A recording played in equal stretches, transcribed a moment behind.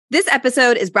This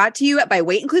episode is brought to you by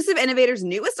Weight Inclusive Innovators'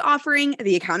 newest offering,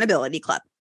 the Accountability Club.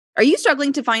 Are you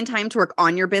struggling to find time to work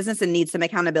on your business and need some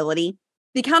accountability?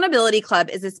 The Accountability Club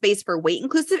is a space for weight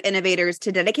inclusive innovators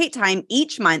to dedicate time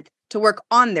each month to work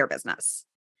on their business.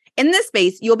 In this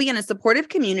space, you'll be in a supportive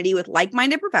community with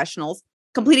like-minded professionals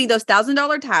completing those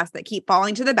 $1,000 tasks that keep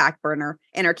falling to the back burner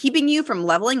and are keeping you from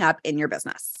leveling up in your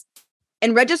business.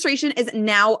 And registration is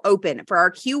now open for our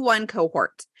Q1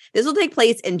 cohort. This will take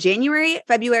place in January,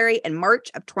 February, and March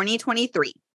of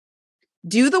 2023.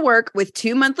 Do the work with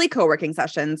 2 monthly co-working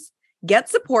sessions, get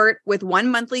support with 1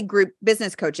 monthly group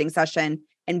business coaching session,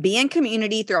 and be in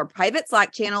community through our private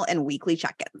Slack channel and weekly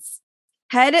check-ins.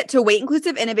 Head to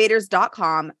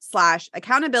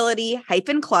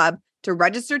weightinclusiveinnovators.com/accountability-club to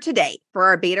register today for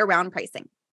our beta round pricing.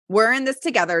 We're in this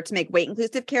together to make weight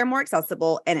inclusive care more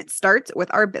accessible, and it starts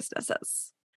with our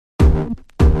businesses.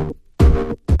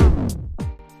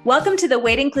 Welcome to the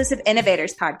Weight Inclusive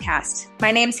Innovators podcast.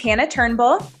 My name's Hannah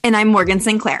Turnbull. And I'm Morgan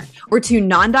Sinclair. We're two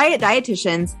non-diet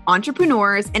dietitians,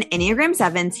 entrepreneurs, and Enneagram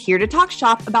 7s here to talk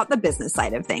shop about the business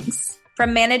side of things.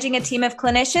 From managing a team of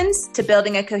clinicians to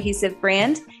building a cohesive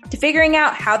brand to figuring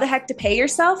out how the heck to pay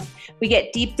yourself, we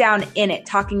get deep down in it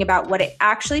talking about what it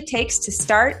actually takes to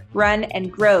start, run,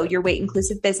 and grow your weight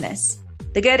inclusive business.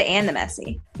 The good and the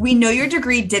messy. We know your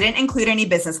degree didn't include any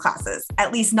business classes,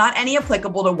 at least not any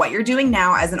applicable to what you're doing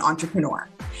now as an entrepreneur.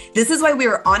 This is why we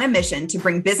are on a mission to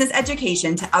bring business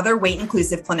education to other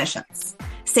weight-inclusive clinicians.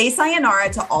 Say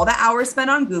sayonara to all the hours spent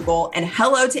on Google and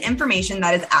hello to information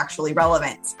that is actually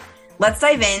relevant. Let's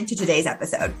dive into today's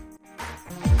episode.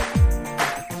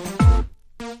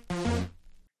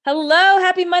 Hello,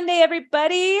 happy Monday,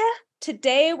 everybody.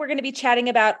 Today, we're going to be chatting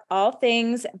about all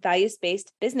things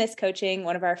values-based business coaching,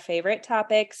 one of our favorite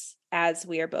topics, as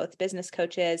we are both business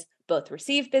coaches, both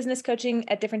receive business coaching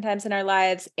at different times in our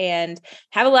lives, and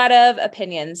have a lot of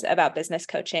opinions about business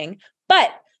coaching.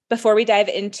 But before we dive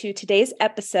into today's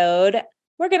episode,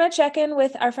 we're going to check in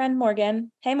with our friend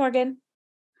Morgan. Hey, Morgan.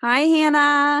 Hi,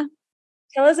 Hannah.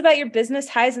 Tell us about your business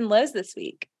highs and lows this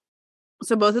week.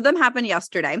 So both of them happened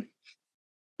yesterday.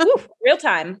 Ooh, real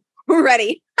time. We're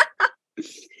ready.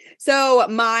 So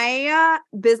my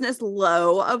business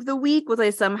low of the week was I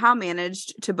somehow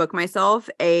managed to book myself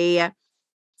a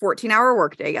 14-hour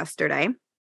workday yesterday.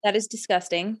 That is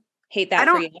disgusting. Hate that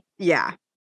for you. Yeah.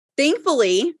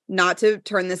 Thankfully, not to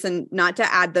turn this and not to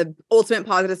add the ultimate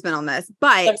positive spin on this,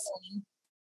 but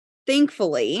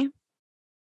thankfully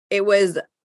it was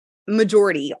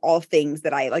majority all things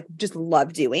that I just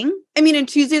love doing. I mean, and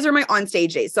Tuesdays are my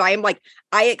on-stage days. So I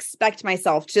expect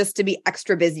myself just to be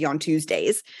extra busy on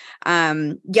Tuesdays.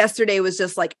 Yesterday was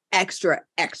just extra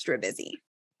busy.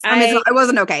 I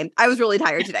wasn't okay. I was really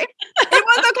tired today. It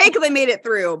was okay because I made it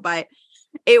through, but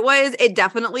it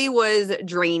definitely was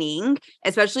draining,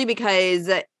 especially because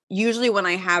usually when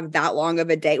I have that long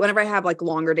of a day, whenever I have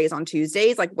longer days on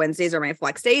Tuesdays, Wednesdays are my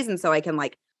flex days. And so I can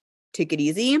take it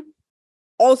easy.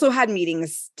 Also had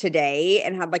meetings today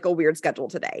and had a weird schedule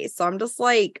today. So I'm just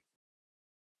my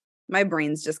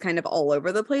brain's just kind of all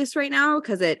over the place right now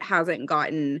because it hasn't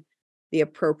gotten the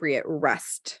appropriate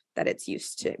rest that it's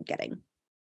used to getting.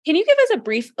 Can you give us a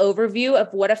brief overview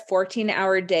of what a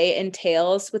 14-hour day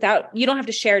entails you don't have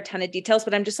to share a ton of details,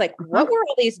 but I'm just what were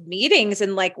all these meetings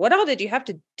and what all did you have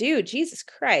to do? Jesus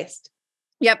Christ.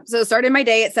 Yep. So started my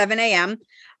day at 7 a.m.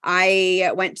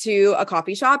 I went to a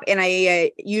coffee shop and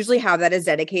I usually have that as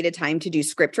dedicated time to do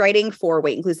script writing for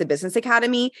Weight Inclusive Business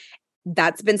Academy.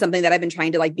 That's been something that I've been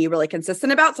trying to be really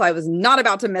consistent about. So I was not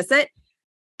about to miss it.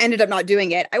 Ended up not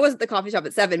doing it. I was at the coffee shop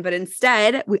at 7, but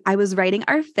instead I was writing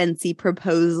our fancy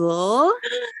proposal.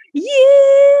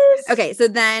 Yes. Okay. So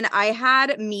then I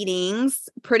had meetings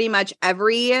pretty much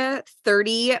every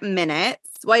 30 minutes.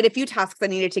 Well, I had a few tasks I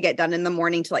needed to get done in the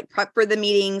morning to prep for the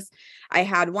meetings. I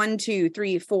had 1, 2,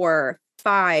 3, 4,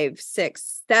 5,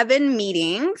 6, 7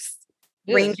 meetings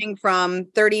ranging from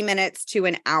 30 minutes to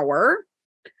an hour.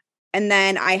 And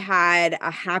then I had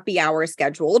a happy hour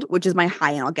scheduled, which is my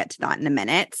high, and I'll get to that in a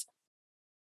minute.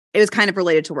 It was kind of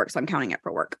related to work, so I'm counting it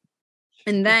for work.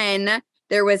 And then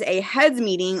there was a heads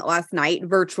meeting last night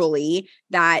virtually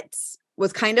that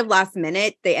was kind of last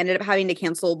minute. They ended up having to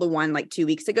cancel the one 2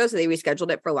 weeks ago. So they rescheduled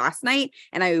it for last night.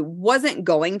 And I wasn't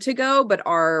going to go, but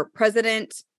our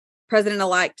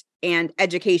president-elect and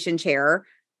education chair,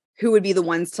 who would be the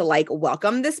ones to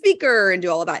welcome the speaker and do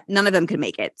all of that, none of them could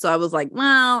make it. So I was well,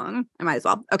 I might as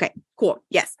well. Okay, cool.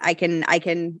 Yes, I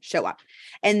can show up.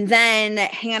 And then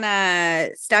Hannah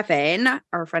Steffen,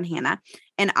 our friend Hannah,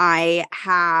 and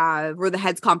we're the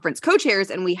heads conference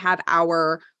co-chairs, and we have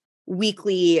our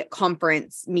weekly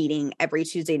conference meeting every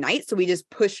Tuesday night. So we just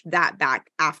pushed that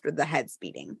back after the heads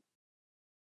meeting.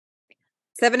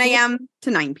 7 a.m.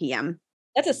 to 9 p.m.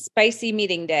 That's a spicy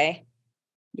meeting day.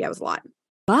 Yeah, it was a lot.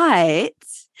 But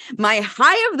my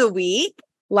high of the week,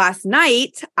 last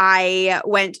night, I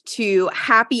went to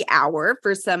happy hour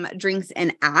for some drinks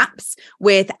and apps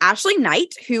with Ashley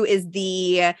Knight, who is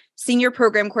the senior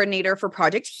program coordinator for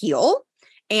Project Heal,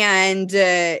 and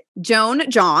Joan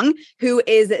Zhang, who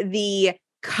is the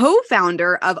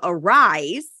co-founder of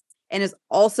Arise and is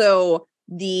also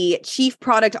the chief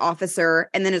product officer,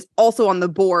 and then is also on the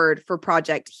board for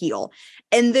Project Heal.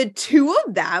 And the two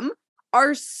of them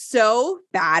are so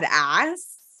badass.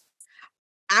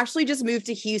 Ashley just moved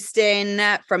to Houston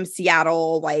from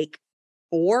Seattle like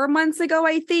 4 months ago,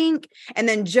 I think. And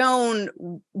then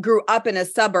Joan grew up in a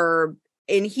suburb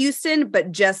in Houston,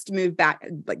 but just moved back.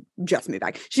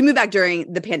 She moved back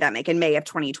during the pandemic in May of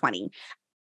 2020.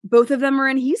 Both of them are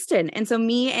in Houston. And so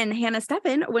me and Hannah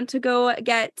Steffen went to go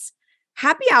get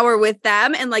happy hour with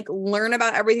them and like learn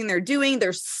about everything they're doing.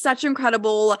 They're such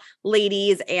incredible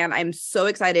ladies, and I'm so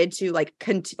excited to like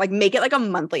make it like a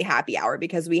monthly happy hour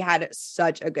because we had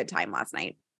such a good time last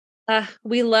night.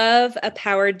 We love a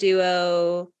power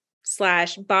duo /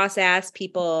 boss ass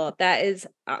people. That is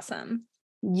awesome.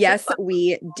 Yes,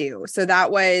 we do. So that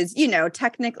was,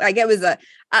 technically, like it was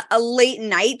a late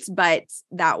night, but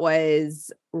that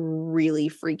was really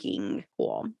freaking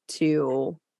cool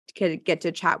to get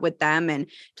to chat with them and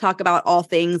talk about all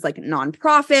things like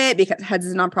nonprofit, because Heads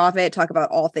is a nonprofit, talk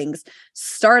about all things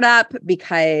startup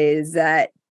because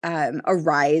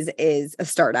Arise is a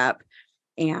startup.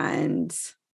 And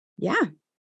yeah.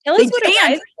 Tell us what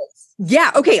Arise is.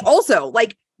 Yeah. Okay. Also,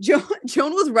 like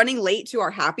Joan was running late to our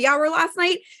happy hour last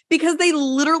night because they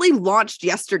literally launched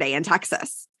yesterday in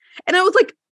Texas. And I was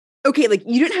like, okay, like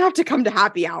you didn't have to come to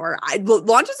happy hour.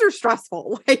 Launches are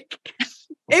stressful. Like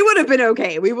it would have been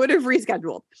okay. We would have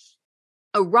rescheduled.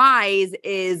 Arise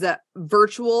is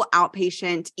virtual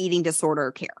outpatient eating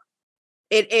disorder care.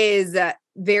 It is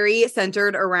very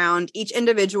centered around each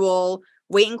individual,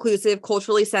 weight inclusive,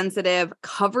 culturally sensitive,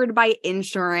 covered by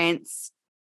insurance.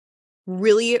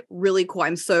 Really, really cool.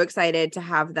 I'm so excited to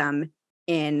have them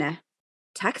in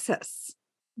Texas.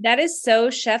 That is so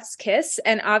chef's kiss.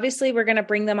 And obviously we're going to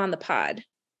bring them on the pod.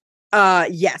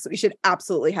 Yes, we should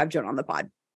absolutely have Joan on the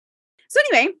pod. So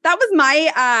anyway, that was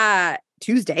my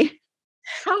Tuesday.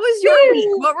 How was your week?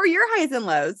 What were your highs and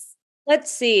lows? Let's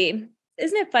see.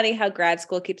 Isn't it funny how grad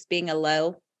school keeps being a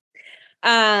low?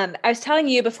 I was telling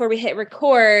you before we hit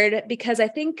record, because I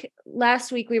think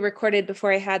last week we recorded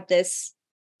before I had this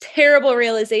terrible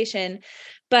realization,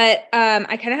 but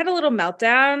I kind of had a little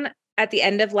meltdown at the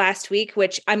end of last week,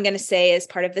 which I'm going to say is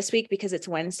part of this week because it's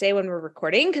Wednesday when we're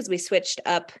recording, because we switched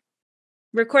up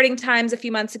recording times a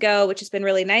few months ago, which has been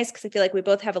really nice because I feel like we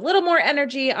both have a little more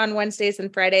energy on Wednesdays than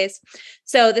Fridays.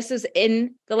 So this was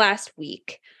in the last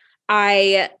week.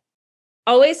 I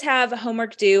always have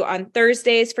homework due on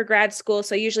Thursdays for grad school.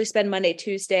 So I usually spend Monday,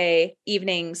 Tuesday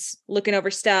evenings looking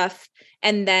over stuff.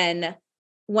 And then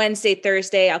Wednesday,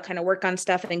 Thursday, I'll kind of work on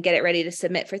stuff and get it ready to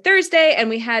submit for Thursday. And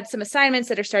we had some assignments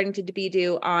that are starting to be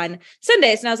due on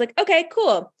Sundays. And I was like, okay,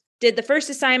 cool. Did the first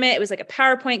assignment. It was like a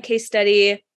PowerPoint case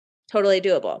study. Totally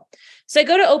doable. So I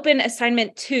go to open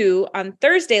assignment 2 on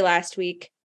Thursday last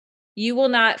week. You will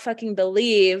not fucking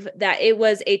believe that it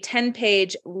was a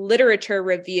 10-page literature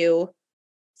review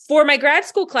for my grad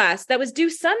school class that was due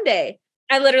Sunday.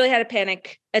 I literally had a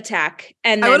panic attack.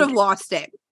 And I would have lost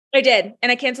it. I did. And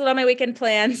I canceled all my weekend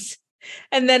plans.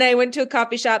 And then I went to a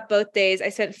coffee shop both days. I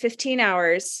spent 15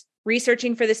 hours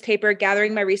researching for this paper,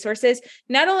 gathering my resources.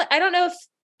 Not only, I don't know if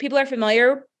people are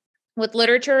familiar with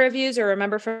literature reviews or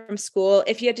remember from school,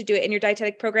 if you had to do it in your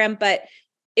dietetic program, but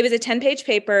it was a 10-page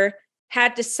paper,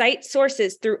 had to cite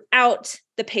sources throughout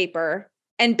the paper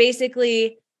and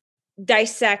basically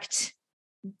dissect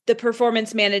the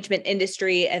performance management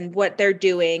industry and what they're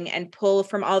doing and pull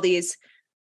from all these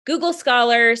Google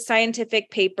Scholar scientific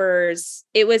papers.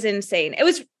 It was insane.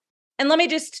 And let me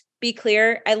just be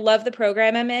clear. I love the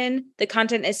program I'm in. The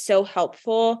content is so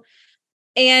helpful.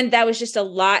 And that was just a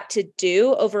lot to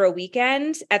do over a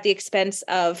weekend at the expense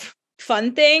of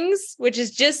fun things, which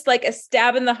is just like a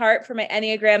stab in the heart for my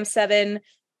Enneagram 7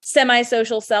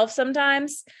 semi-social self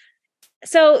sometimes.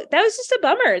 So that was just a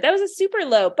bummer. That was a super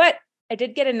low, but I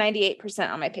did get a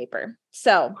 98% on my paper.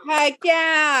 So heck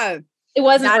yeah. It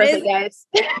wasn't worth it, guys.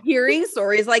 Hearing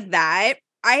stories like that,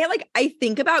 I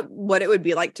think about what it would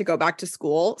be like to go back to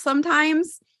school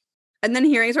sometimes. And then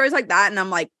hearing stories like that, and I'm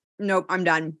like, nope, I'm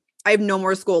done. I have no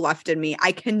more school left in me.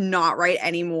 I cannot write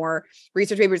any more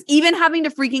research papers, even having to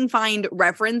freaking find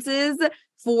references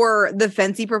for the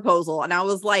Fancy proposal. And I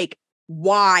was like,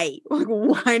 why? Like,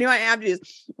 why do I have to do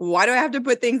this? Why do I have to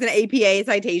put things in APA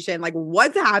citation? Like,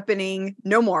 what's happening?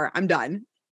 No more. I'm done.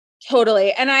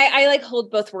 Totally. And I like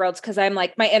hold both worlds because I'm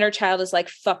like, my inner child is like,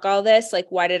 fuck all this. Like,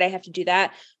 why did I have to do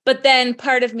that? But then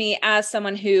part of me, as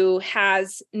someone who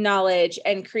has knowledge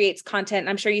and creates content, and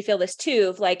I'm sure you feel this too,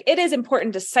 of like, it is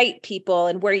important to cite people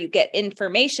and where you get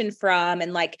information from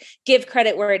and like give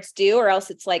credit where it's due, or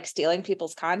else it's like stealing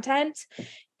people's content.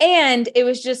 And it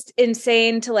was just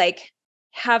insane to like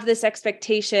have this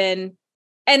expectation.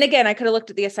 And again, I could have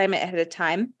looked at the assignment ahead of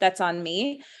time. That's on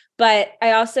me. But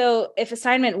I also, if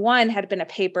assignment 1 had been a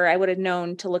paper, I would have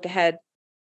known to look ahead.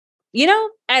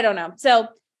 I don't know. So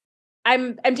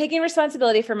I'm taking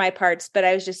responsibility for my parts, but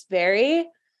I was just very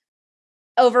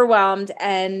overwhelmed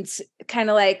and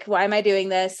kind of like, why am I doing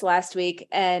this last week?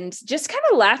 And just kind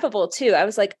of laughable too. I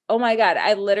was like, oh my God,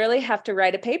 I literally have to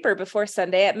write a paper before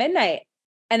Sunday at midnight.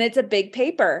 And it's a big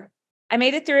paper. I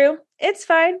made it through. It's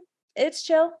fine. It's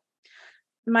chill.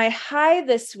 My high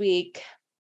this week,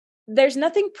 there's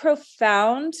nothing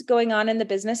profound going on in the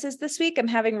businesses this week. I'm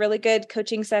having really good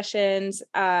coaching sessions.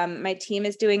 My team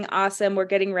is doing awesome. We're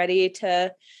getting ready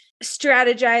to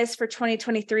strategize for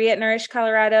 2023 at Nourish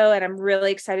Colorado. And I'm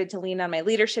really excited to lean on my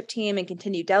leadership team and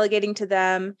continue delegating to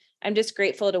them. I'm just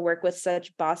grateful to work with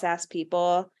such boss ass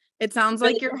people. It sounds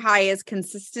like your high is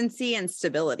consistency and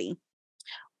stability.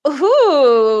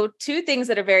 Ooh, 2 things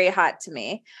that are very hot to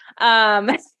me.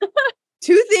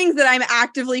 2 things that I'm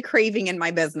actively craving in my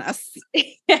business.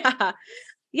 Yeah.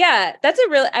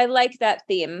 I like that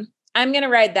theme. I'm going to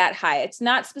ride that high. It's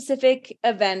not specific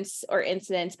events or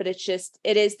incidents, but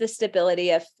it is the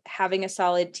stability of having a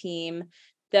solid team,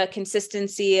 the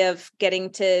consistency of getting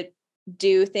to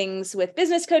do things with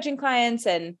business coaching clients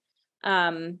and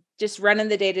just running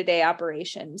the day-to-day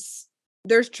operations.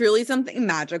 There's truly something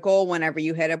magical whenever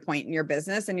you hit a point in your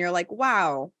business and you're like,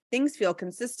 wow, things feel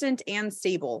consistent and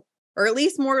stable. Or at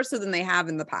least more so than they have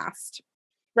in the past.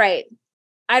 Right.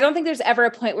 I don't think there's ever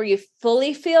a point where you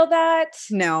fully feel that.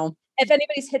 No. If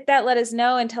anybody's hit that, let us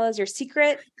know and tell us your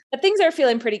secret. But things are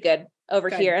feeling pretty good over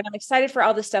here. And I'm excited for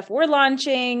all the stuff we're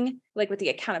launching, like with the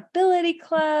Accountability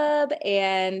Club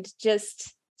and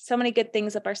just so many good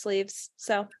things up our sleeves.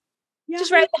 So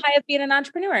just ride the high of being an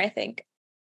entrepreneur, I think.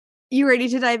 You ready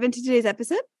to dive into today's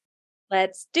episode?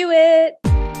 Let's do it.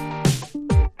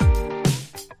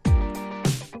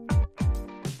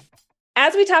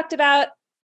 As we talked about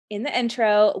in the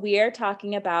intro, we are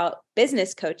talking about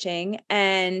business coaching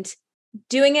and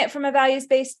doing it from a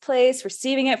values-based place,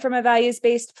 receiving it from a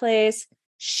values-based place,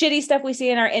 shitty stuff we see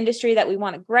in our industry that we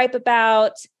want to gripe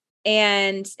about.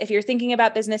 And if you're thinking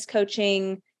about business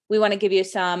coaching, we want to give you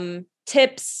some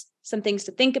tips, some things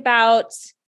to think about,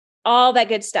 all that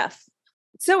good stuff.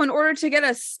 So in order to get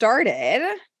us started,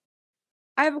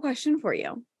 I have a question for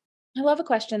you. I love a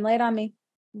question. Lay it on me.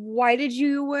 Why did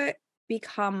you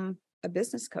become a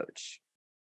business coach?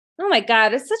 Oh my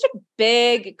God, it's such a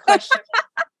big question.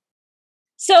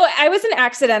 So I was an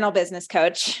accidental business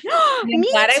coach. I'm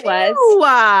glad too. I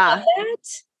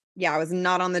was. Yeah, I was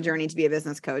not on the journey to be a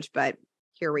business coach, but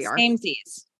here we are.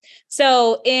 Samesies.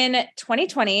 So in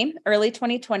early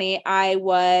 2020, I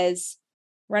was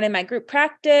running my group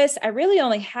practice. I really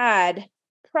only had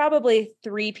probably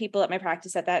 3 people at my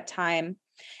practice at that time.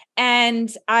 And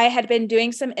I had been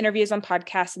doing some interviews on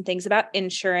podcasts and things about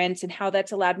insurance and how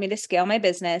that's allowed me to scale my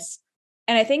business.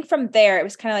 And I think from there, it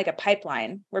was kind of like a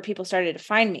pipeline where people started to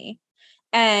find me.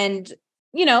 And,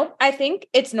 I think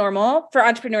it's normal for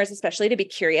entrepreneurs, especially, to be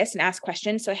curious and ask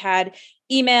questions. So I had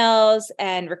emails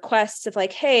and requests of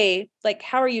like, hey, like,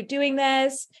 how are you doing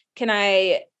this? Can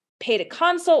I pay to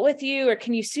consult with you, or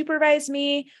can you supervise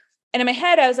me? And in my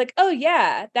head, I was like, oh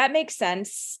yeah, that makes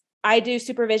sense. I do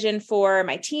supervision for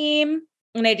my team,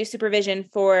 and I do supervision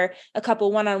for a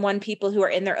couple one-on-one people who are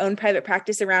in their own private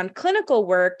practice around clinical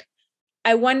work.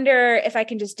 I wonder if I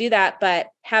can just do that, but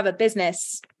have a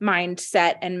business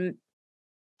mindset and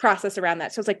process around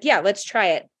that. So it's like, yeah, let's try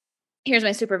it. Here's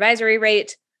my supervisory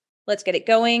rate. Let's get it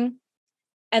going.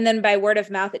 And then by word of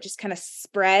mouth, it just kind of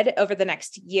spread over the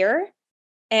next year.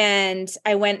 And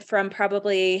I went from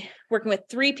probably working with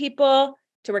 3 people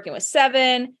to working with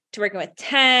 7 to working with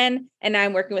 10. And now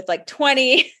I'm working with like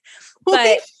 20.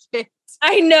 But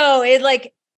I know it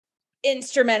like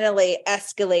instrumentally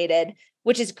escalated,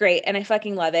 which is great. And I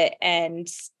fucking love it. And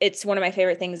it's one of my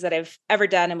favorite things that I've ever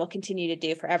done and will continue to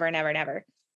do forever and ever and ever.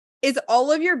 Is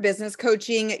all of your business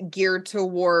coaching geared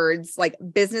towards like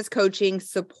business coaching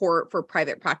support for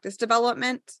private practice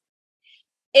development?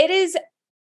 It is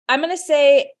I'm going to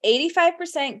say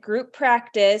 85% group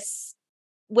practice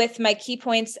with my key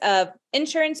points of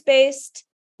insurance-based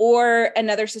or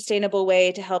another sustainable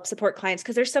way to help support clients.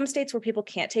 Because there's some states where people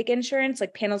can't take insurance,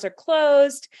 like panels are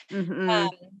closed.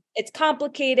 It's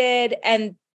complicated.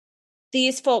 And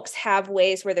these folks have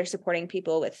ways where they're supporting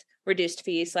people with reduced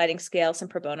fees, sliding scale, some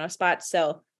pro bono spots.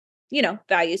 So,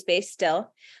 values-based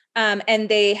still. And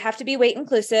they have to be weight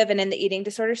inclusive and in the eating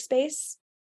disorder space.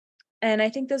 And I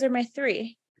think those are my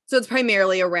 3. So it's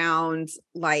primarily around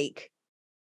like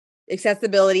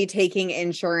accessibility, taking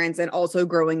insurance, and also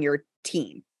growing your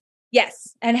team.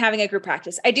 Yes. And having a group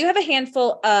practice. I do have a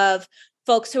handful of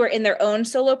folks who are in their own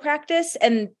solo practice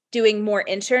and doing more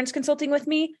insurance consulting with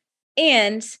me.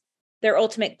 And their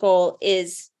ultimate goal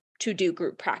is to do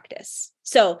group practice.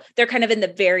 So they're kind of in the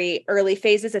very early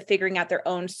phases of figuring out their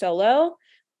own solo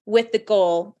with the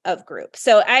goal of group.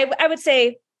 So I would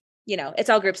say, it's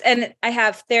all groups. And I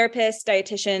have therapists,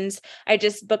 dietitians. I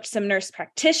just booked some nurse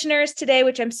practitioners today,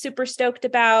 which I'm super stoked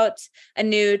about. A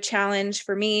new challenge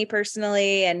for me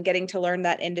personally, and getting to learn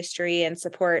that industry and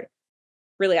support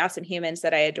really awesome humans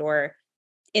that I adore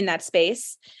in that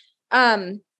space.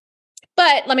 But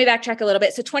let me backtrack a little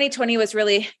bit. So 2020 was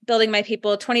really building my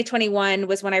people. 2021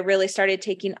 was when I really started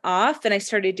taking off, and I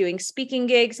started doing speaking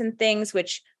gigs and things,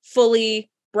 which fully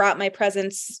brought my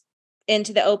presence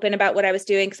into the open about what I was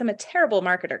doing. Cause I'm a terrible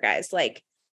marketer, guys. Like,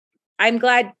 I'm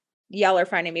glad y'all are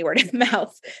finding me word of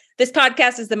mouth. This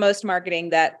podcast is the most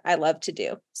marketing that I love to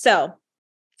do. So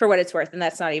for what it's worth, and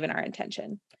that's not even our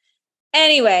intention.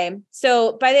 Anyway,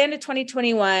 so by the end of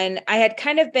 2021, I had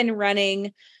kind of been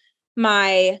running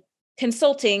my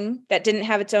consulting that didn't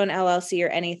have its own LLC or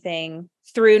anything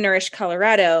through Nourish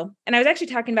Colorado. And I was actually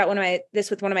talking about this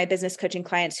with one of my business coaching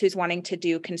clients who's wanting to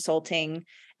do consulting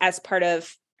as part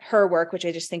of her work, which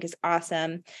I just think is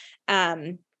awesome.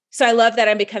 So I love that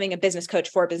I'm becoming a business coach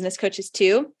for business coaches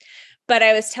too. But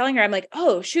I was telling her, I'm like,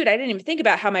 oh, shoot, I didn't even think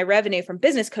about how my revenue from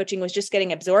business coaching was just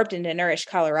getting absorbed into Nourish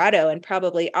Colorado and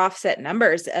probably offset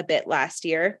numbers a bit last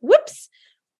year. Whoops.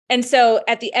 And so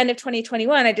at the end of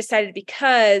 2021, I decided,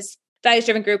 because Values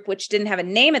Driven Group, which didn't have a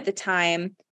name at the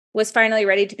time, was finally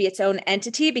ready to be its own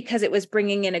entity because it was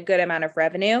bringing in a good amount of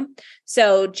revenue.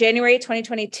 So January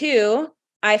 2022,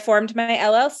 I formed my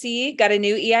LLC, got a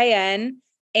new EIN,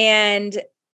 and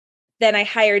then I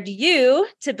hired you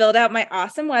to build out my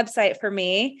awesome website for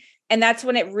me. And that's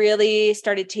when it really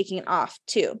started taking off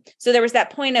too. So there was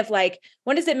that point of like,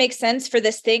 when does it make sense for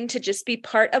this thing to just be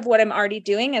part of what I'm already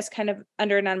doing as kind of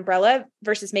under an umbrella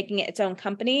versus making it its own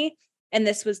company? And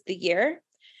this was the year.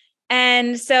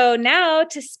 And so now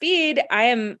to speed, I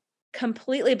am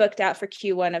completely booked out for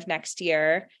Q1 of next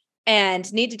year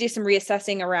and need to do some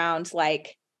reassessing around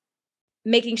like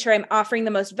making sure I'm offering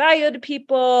the most value to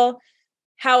people.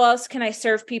 How else can I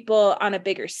serve people on a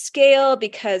bigger scale?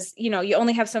 Because, you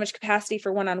only have so much capacity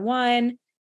for one-on-one.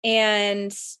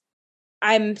 And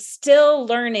I'm still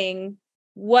learning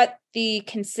what the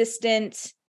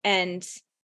consistent and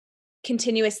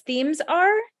continuous themes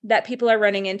are that people are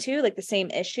running into, like the same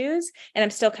issues. And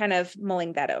I'm still kind of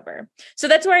mulling that over. So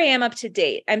that's where I am up to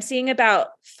date. I'm seeing about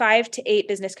 5 to 8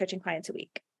 business coaching clients a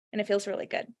week, and it feels really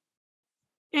good.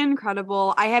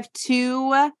 Incredible. I have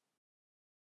 2,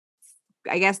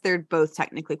 I guess they're both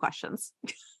technically questions.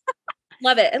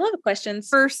 Love it. I love questions.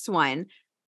 First one.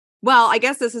 Well, I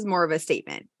guess this is more of a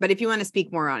statement, but if you want to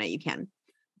speak more on it, you can.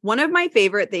 One of my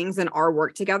favorite things in our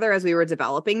work together as we were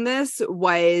developing this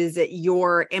was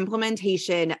your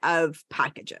implementation of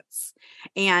packages.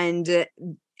 And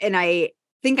I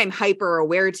think I'm hyper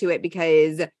aware to it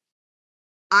because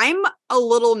I'm a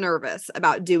little nervous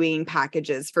about doing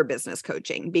packages for business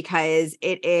coaching because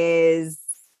it is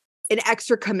an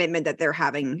extra commitment that they're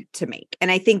having to make. And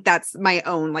I think that's my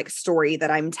own like story that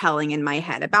I'm telling in my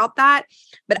head about that.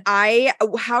 But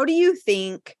how do you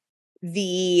think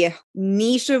the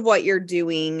niche of what you're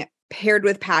doing paired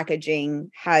with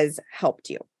packaging has helped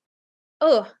you?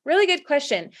 Oh, really good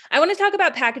question. I want to talk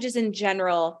about packages in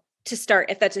general to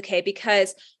start, if that's okay,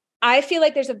 because I feel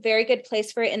like there's a very good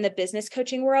place for it in the business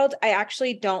coaching world. I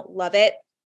actually don't love it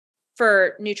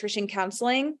for nutrition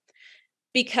counseling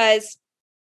because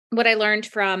what I learned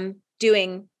from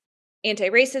doing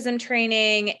anti-racism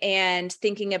training and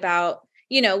thinking about,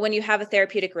 when you have a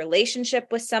therapeutic relationship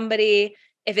with somebody,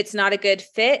 if it's not a good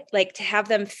fit, like to have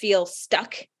them feel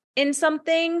stuck in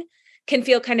something can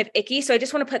feel kind of icky. So I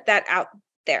just want to put that out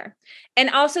there.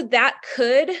 And also that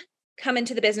could come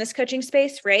into the business coaching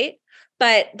space, right?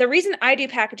 But the reason I do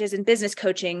packages in business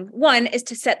coaching, one, is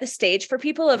to set the stage for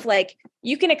people of like,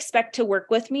 you can expect to work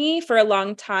with me for a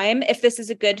long time if this is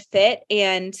a good fit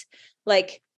and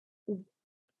like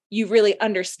you really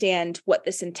understand what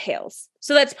this entails.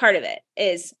 So that's part of it,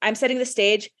 is I'm setting the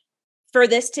stage. For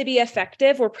this to be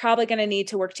effective, we're probably going to need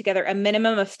to work together a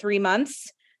minimum of 3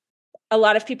 months. A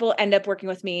lot of people end up working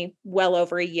with me well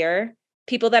over a year.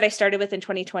 People that I started with in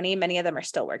 2020, many of them are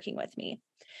still working with me.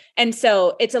 And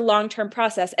so it's a long-term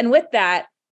process. And with that,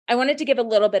 I wanted to give a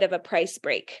little bit of a price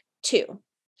break too,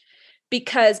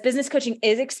 because business coaching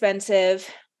is expensive,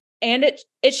 and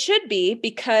it should be,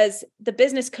 because the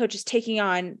business coach is taking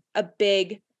on a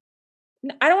big,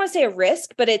 I don't want to say a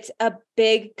risk, but it's a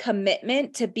big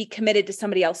commitment to be committed to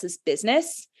somebody else's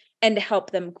business and to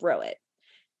help them grow it.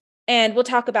 And we'll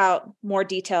talk about more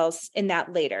details in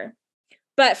that later.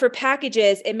 But for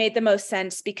packages, it made the most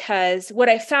sense, because what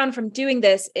I found from doing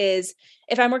this is,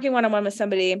 if I'm working one-on-one with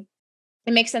somebody,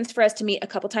 it makes sense for us to meet a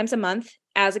couple times a month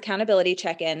as accountability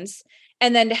check-ins,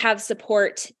 and then to have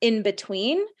support in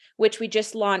between, which we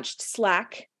just launched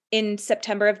Slack in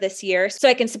September of this year. So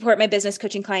I can support my business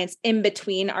coaching clients in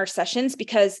between our sessions,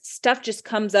 because stuff just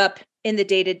comes up in the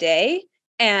day-to-day,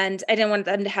 and I didn't want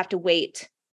them to have to wait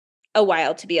a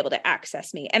while to be able to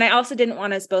access me. And I also didn't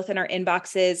want us both in our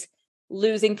inboxes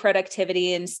losing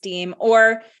productivity and steam,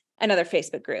 or another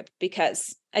Facebook group,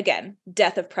 because again,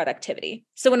 death of productivity.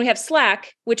 So when we have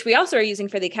Slack, which we also are using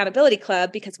for the Accountability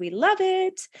Club because we love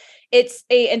it, it's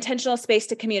a intentional space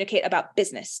to communicate about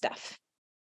business stuff.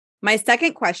 My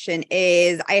second question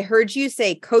is, I heard you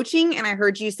say coaching and I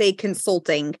heard you say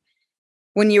consulting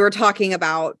when you were talking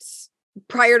about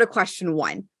prior to question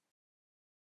 1.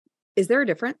 Is there a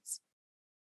difference?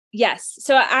 Yes.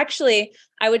 So actually,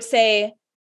 I would say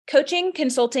coaching,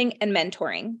 consulting, and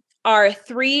mentoring are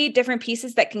 3 different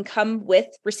pieces that can come with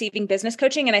receiving business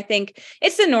coaching. And I think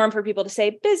it's the norm for people to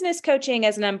say business coaching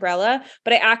as an umbrella,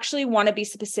 but I actually want to be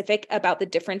specific about the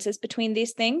differences between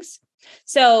these things.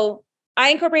 So I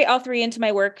incorporate all 3 into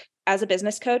my work as a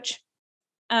business coach.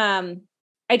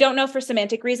 I don't know, for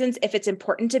semantic reasons, if it's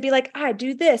important to be like, I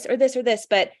do this or this or this,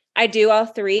 but I do all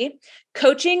 3.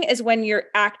 Coaching is when you're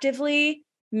actively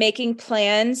making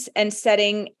plans and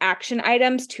setting action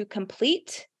items to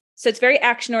complete. So it's very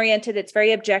action oriented. It's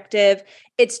very objective.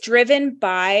 It's driven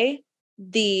by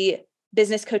the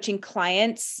business coaching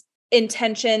client's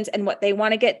intentions and what they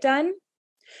want to get done.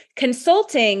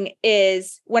 Consulting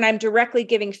is when I'm directly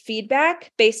giving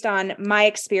feedback based on my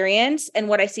experience and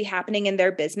what I see happening in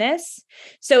their business.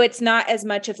 So it's not as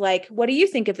much of like, what do you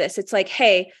think of this? It's like,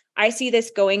 hey, I see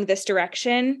this going this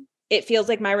direction. It feels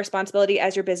like my responsibility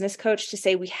as your business coach to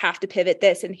say, we have to pivot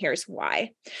this, and here's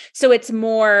why. So it's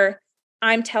more,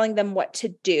 I'm telling them what to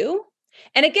do.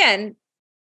 And again,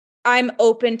 I'm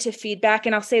open to feedback.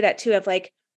 And I'll say that too, of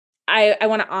like, I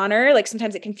want to honor, like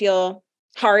sometimes it can feel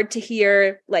hard to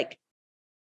hear like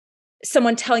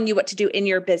someone telling you what to do in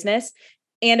your business.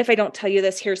 And if I don't tell you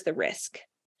this, here's the risk.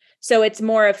 So it's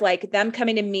more of like them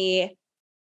coming to me,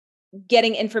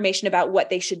 getting information about what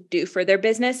they should do for their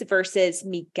business versus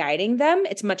me guiding them.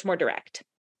 It's much more direct.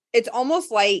 It's almost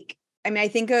like, I mean, I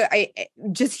think I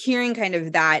just hearing kind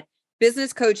of that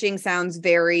business coaching sounds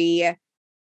very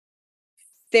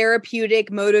therapeutic,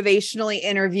 motivationally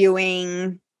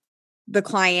interviewing the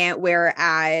client,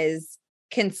 whereas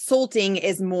consulting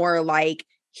is more like,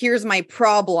 here's my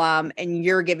problem and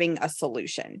you're giving a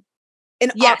solution,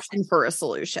 an option for a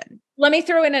solution. Let me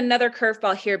throw in another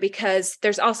curveball here, because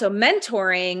there's also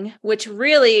mentoring, which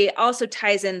really also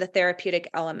ties in the therapeutic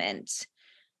element.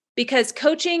 Because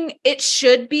coaching, it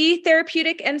should be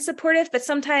therapeutic and supportive, but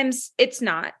sometimes it's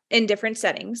not in different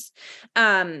settings.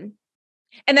 And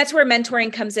that's where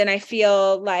mentoring comes in. I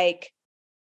feel like,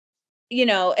 you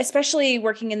know, especially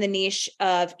working in the niche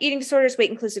of eating disorders,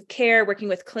 weight inclusive care, working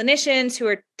with clinicians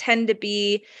who tend to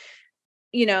be,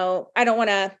 you know, I don't want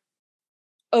to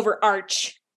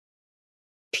overarch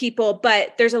people,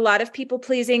 but there's a lot of people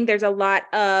pleasing. There's a lot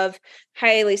of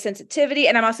highly sensitivity.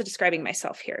 And I'm also describing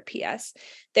myself here, PS.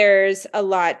 There's a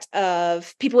lot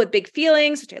of people with big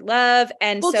feelings, which I love.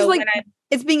 And so like,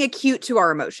 it's being acute to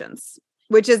our emotions,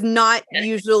 which is not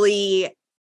usually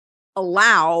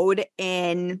allowed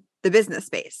in the business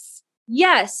space.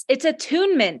 Yes, it's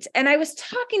attunement. And I was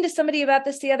talking to somebody about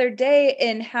this the other day,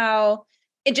 in how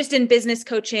it just in business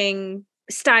coaching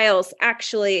styles,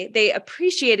 actually, they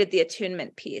appreciated the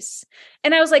attunement piece.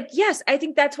 And I was like, yes, I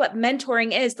think that's what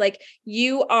mentoring is. Like,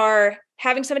 you are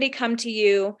having somebody come to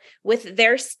you with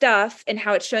their stuff and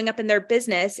how it's showing up in their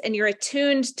business, and you're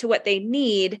attuned to what they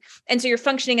need. And so you're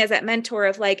functioning as that mentor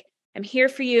of like, I'm here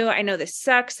for you. I know this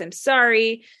sucks. I'm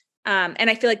sorry. And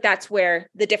I feel like that's where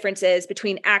the difference is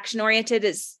between action-oriented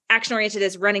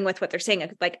is running with what they're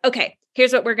saying. Like, okay,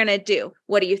 here's what we're going to do.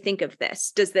 What do you think of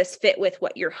this? Does this fit with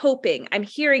what you're hoping? I'm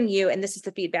hearing you, and this is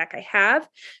the feedback I have.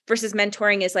 Versus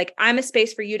mentoring is like, I'm a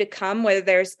space for you to come, whether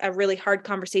there's a really hard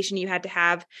conversation you had to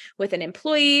have with an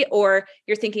employee, or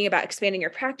you're thinking about expanding your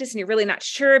practice and you're really not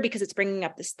sure because it's bringing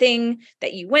up this thing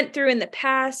that you went through in the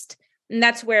past. And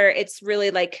that's where it's really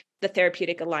like the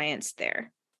therapeutic alliance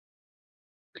there.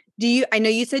 I know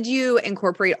you said you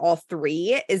incorporate all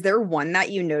three. Is there one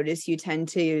that you notice you tend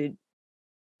to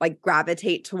like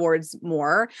gravitate towards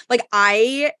more? Like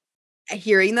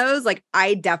hearing those, like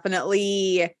I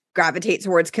definitely gravitate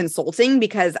towards consulting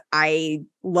because I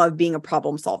love being a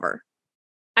problem solver.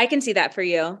 I can see that for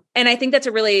you. And I think that's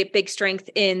a really big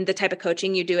strength in the type of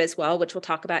coaching you do as well, which we'll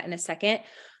talk about in a second.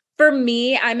 For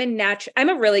me, I'm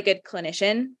a really good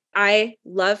clinician. I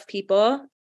love people.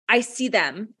 I see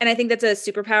them. And I think that's a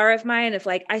superpower of mine of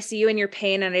like, I see you in your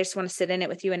pain and I just want to sit in it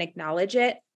with you and acknowledge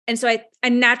it. And so I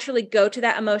naturally go to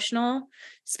that emotional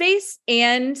space.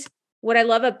 And what I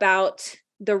love about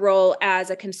the role as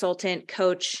a consultant,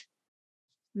 coach,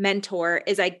 mentor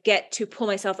is I get to pull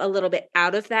myself a little bit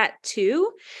out of that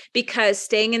too, because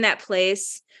staying in that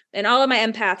place, and all of my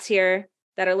empaths here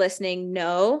that are listening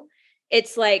know,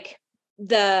 it's like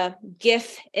the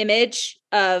GIF image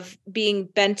of being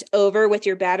bent over with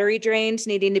your battery drained,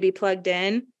 needing to be plugged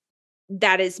in.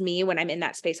 That is me when I'm in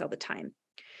that space all the time.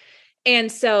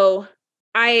 And so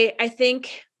I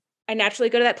think I naturally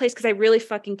go to that place because I really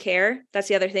fucking care. That's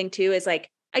the other thing too, is like,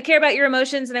 I care about your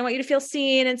emotions and I want you to feel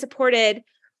seen and supported.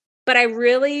 But I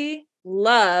really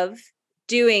love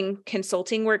doing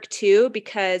consulting work too,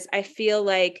 because I feel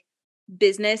like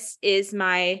business is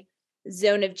my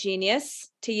zone of genius,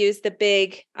 to use the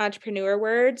big entrepreneur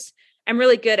words. I'm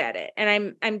really good at it.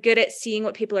 And I'm good at seeing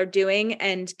what people are doing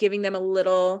and giving them a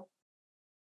little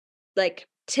like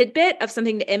tidbit of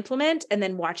something to implement and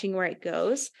then watching where it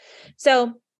goes.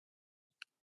 So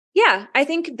yeah, I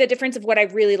think the difference of what I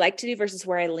really like to do versus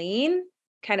where I lean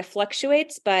kind of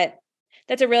fluctuates, but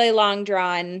that's a really long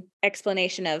drawn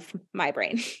explanation of my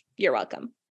brain. You're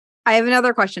welcome. I have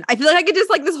another question. I feel like I could just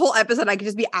like this whole episode, I could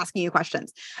just be asking you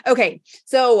questions. Okay.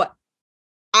 So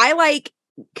I like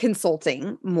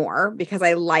consulting more because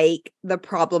I like the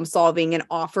problem solving and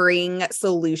offering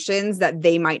solutions that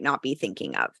they might not be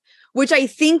thinking of, which I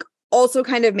think also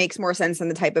kind of makes more sense than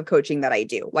the type of coaching that I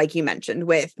do. Like you mentioned,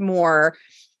 with more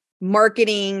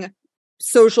marketing,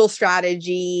 social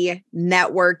strategy,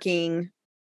 networking.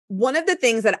 One of the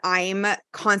things that I'm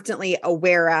constantly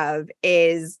aware of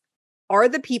is, are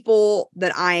the people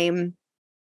that I'm,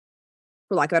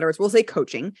 for lack of better words, we'll say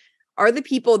coaching, are the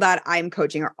people that I'm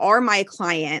coaching or are my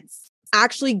clients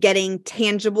actually getting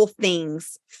tangible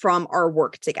things from our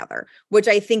work together? Which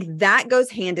I think that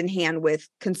goes hand in hand with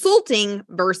consulting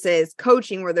versus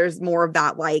coaching, where there's more of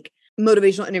that like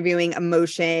motivational interviewing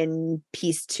emotion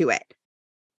piece to it.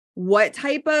 What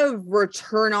type of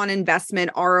return on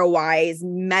investment, ROIs,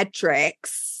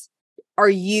 metrics are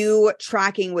you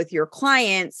tracking with your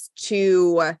clients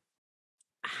to,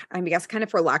 I guess kind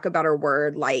of for lack of a better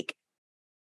word, like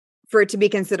for it to be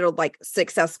considered like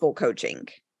successful coaching?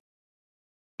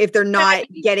 If they're not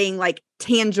getting like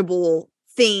tangible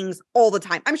things all the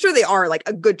time. I'm sure they are like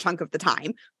a good chunk of the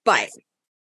time, but.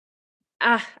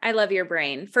 I love your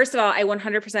brain. First of all, I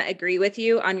 100% agree with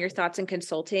you on your thoughts in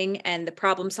consulting and the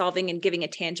problem solving and giving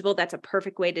it tangible. That's a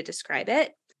perfect way to describe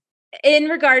it. In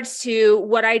regards to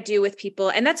what I do with people,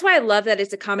 and that's why I love that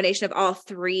it's a combination of all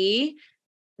three,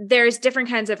 there's different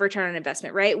kinds of return on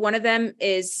investment, right? One of them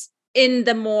is in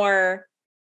the more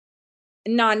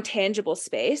non-tangible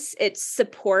space. It's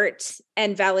support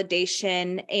and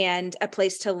validation and a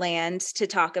place to land to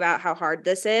talk about how hard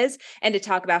this is and to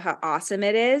talk about how awesome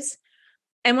it is.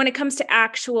 And when it comes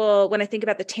to when I think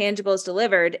about the tangibles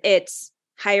delivered, it's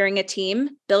hiring a team,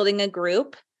 building a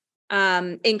group,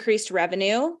 increased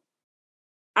revenue.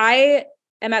 I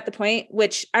am at the point,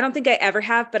 which I don't think I ever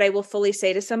have, but I will fully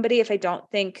say to somebody, if I don't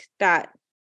think that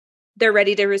they're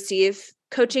ready to receive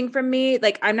coaching from me,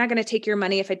 like, I'm not going to take your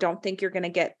money if I don't think you're going to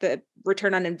get the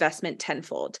return on investment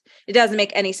tenfold. It doesn't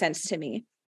make any sense to me.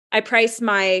 I price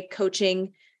my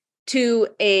coaching to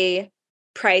a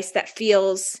price that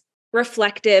feels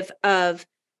reflective of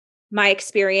my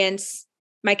experience,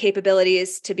 my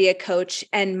capabilities to be a coach,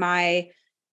 and my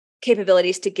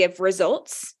capabilities to give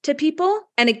results to people.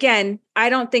 And again, I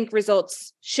don't think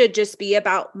results should just be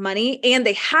about money, and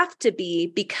they have to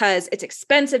be, because it's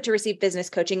expensive to receive business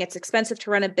coaching. It's expensive to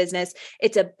run a business.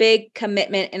 It's a big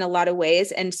commitment in a lot of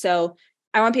ways. And so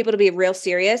I want people to be real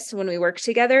serious when we work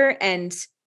together, and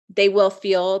they will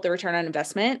feel the return on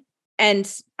investment. And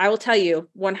I will tell you,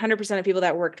 100% of people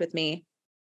that worked with me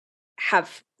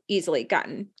have easily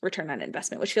gotten return on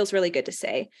investment, which feels really good to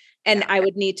say. And I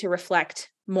would need to reflect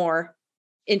more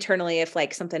internally if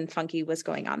like something funky was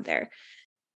going on there.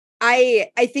 I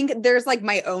think there's like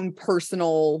my own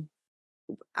personal,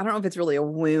 I don't know if it's really a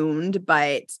wound,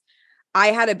 but I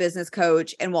had a business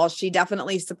coach, and while she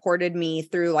definitely supported me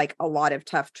through like a lot of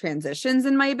tough transitions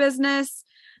in my business,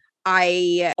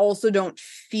 I also don't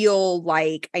feel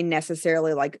like I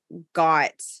necessarily like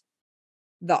got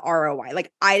the ROI.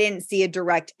 Like I didn't see a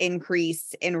direct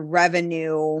increase in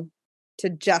revenue to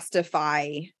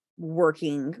justify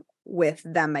working with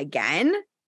them again.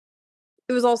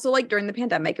 It was also like during the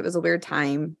pandemic, it was a weird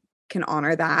time, can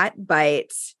honor that,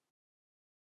 but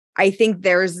I think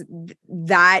there's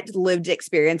that lived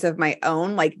experience of my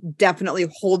own, like definitely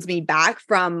holds me back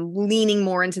from leaning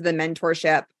more into the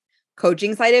mentorship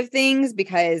coaching side of things,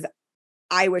 because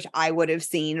I wish I would have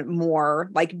seen more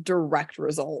like direct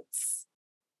results.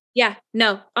 Yeah,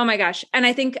 no. Oh my gosh. And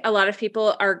I think a lot of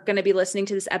people are going to be listening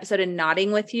to this episode and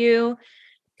nodding with you,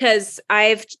 because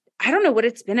I don't know what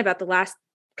it's been about the last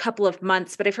couple of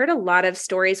months, but I've heard a lot of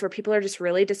stories where people are just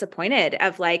really disappointed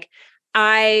of like,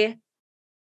 I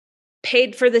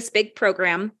paid for this big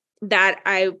program that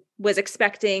I was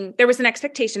expecting. There was an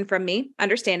expectation from me,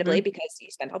 understandably, because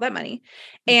you spent all that money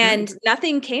and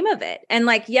nothing came of it. And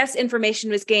like, yes,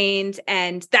 information was gained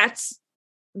and that's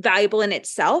valuable in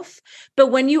itself. But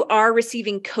when you are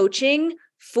receiving coaching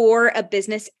for a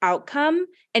business outcome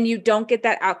and you don't get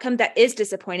that outcome, that is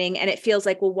disappointing. And it feels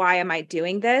like, well, why am I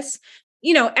doing this?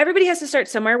 You know, everybody has to start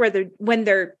somewhere when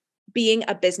they're being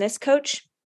a business coach.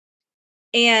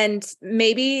 And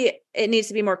maybe it needs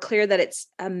to be more clear that it's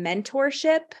a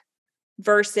mentorship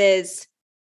versus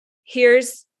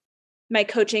here's my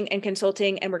coaching and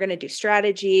consulting, and we're going to do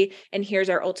strategy. And here's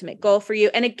our ultimate goal for you.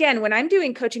 And again, when I'm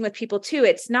doing coaching with people too,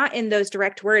 it's not in those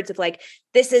direct words of like,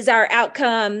 this is our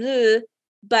outcome,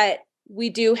 but we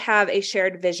do have a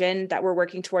shared vision that we're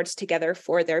working towards together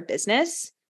for their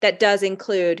business. That does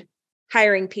include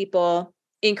hiring people,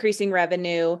 increasing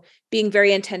revenue, being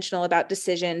very intentional about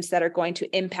decisions that are going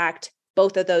to impact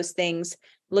both of those things,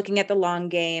 looking at the long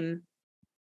game,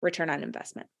 return on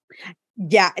investment.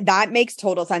 Yeah, that makes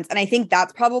total sense. And I think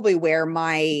that's probably where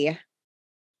my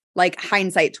like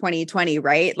hindsight 2020,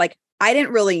 right? Like I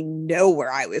didn't really know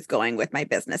where I was going with my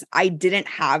business. I didn't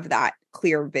have that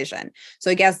clear vision.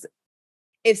 So I guess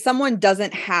if someone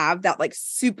doesn't have that like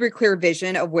super clear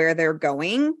vision of where they're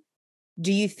going,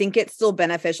 do you think it's still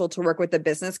beneficial to work with a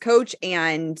business coach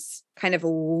and kind of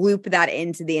loop that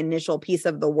into the initial piece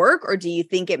of the work? Or do you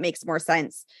think it makes more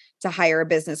sense to hire a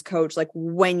business coach like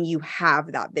when you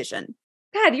have that vision?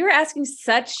 God, you were asking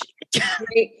such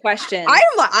great questions.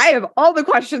 I have all the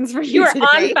questions for you. You are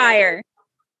today. on fire.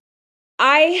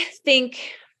 I think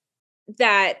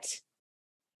that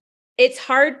it's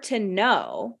hard to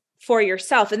know for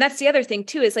yourself. And that's the other thing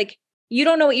too, is like, you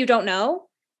don't know what you don't know.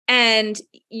 And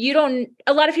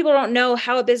a lot of people don't know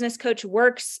how a business coach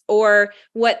works or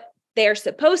what they're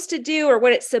supposed to do or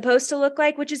what it's supposed to look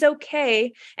like, which is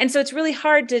okay. And so it's really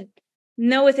hard to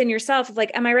know within yourself of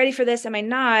like, am I ready for this? Am I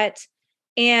not?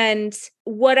 And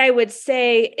what I would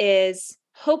say is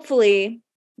hopefully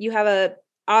you have a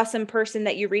awesome person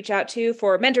that you reach out to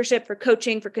for mentorship, for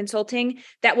coaching, for consulting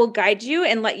that will guide you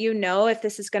and let you know if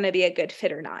this is going to be a good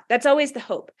fit or not. That's always the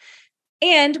hope.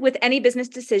 And with any business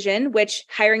decision, which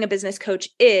hiring a business coach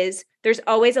is, there's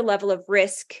always a level of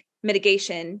risk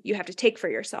mitigation you have to take for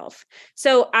yourself.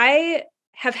 So I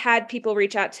have had people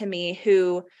reach out to me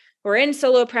who were in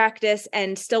solo practice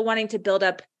and still wanting to build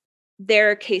up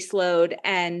their caseload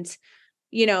and,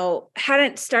 you know,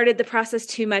 hadn't started the process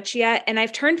too much yet. And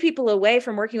I've turned people away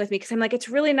from working with me because I'm like, it's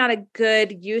really not a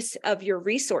good use of your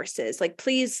resources. Like,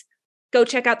 please go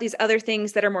check out these other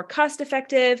things that are more cost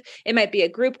effective. It might be a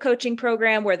group coaching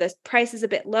program where the price is a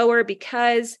bit lower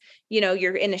because, you know,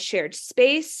 you're in a shared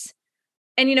space.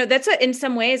 And, you know, that's what, in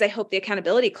some ways, I hope the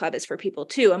Accountability Club is for people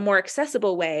too, a more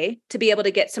accessible way to be able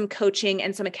to get some coaching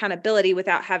and some accountability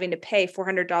without having to pay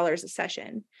 $400 a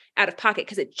session out of pocket,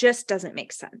 because it just doesn't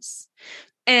make sense.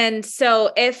 And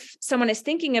so if someone is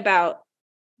thinking about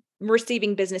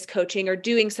receiving business coaching or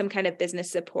doing some kind of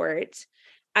business support,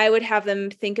 I would have them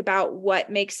think about what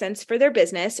makes sense for their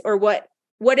business, or what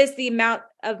is the amount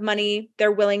of money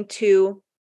they're willing to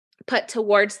put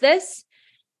towards this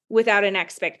without an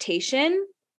expectation.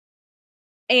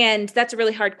 And that's a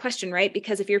really hard question, right?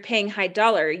 Because if you're paying high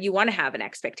dollar, you want to have an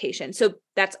expectation. So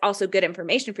that's also good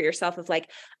information for yourself of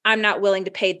like, I'm not willing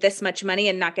to pay this much money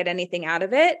and not get anything out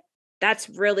of it. That's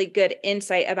really good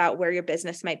insight about where your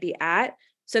business might be at.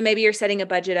 So maybe you're setting a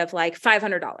budget of like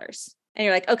 $500 and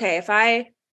you're like, okay, if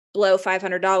I blow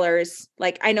 $500,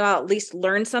 like I know I'll at least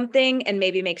learn something and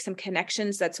maybe make some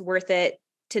connections that's worth it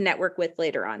to network with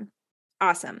later on.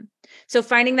 Awesome. So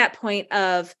finding that point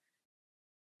of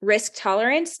risk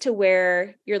tolerance to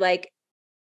where you're like,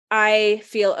 I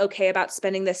feel okay about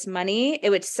spending this money. It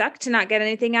would suck to not get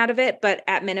anything out of it, but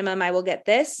at minimum, I will get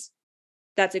this.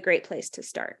 That's a great place to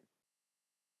start.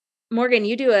 Morgan,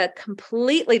 you do a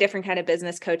completely different kind of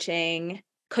business coaching,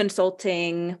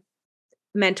 consulting,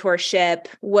 mentorship.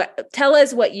 Tell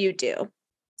us what you do.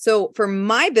 So for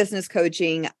my business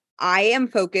coaching, I am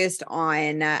focused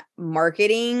on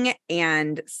marketing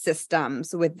and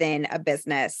systems within a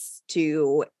business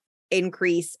to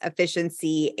increase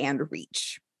efficiency and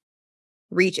reach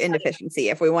and efficiency.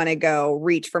 If we want to go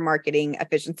reach for marketing,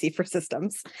 efficiency for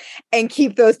systems, and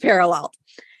keep those parallel.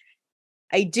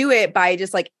 I do it by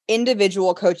just like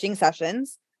individual coaching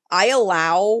sessions. I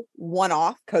allow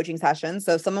one-off coaching sessions.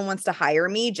 So if someone wants to hire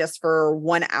me just for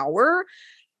 1 hour,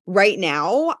 right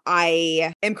now,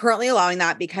 I am currently allowing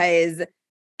that because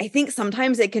I think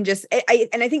sometimes it can just,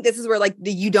 and I think this is where like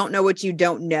you don't know what you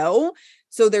don't know.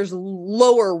 So there's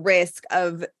lower risk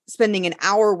of spending an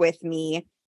hour with me,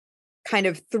 kind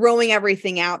of throwing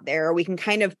everything out there. We can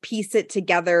kind of piece it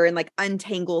together and like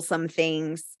untangle some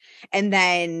things. And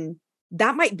then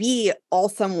that might be all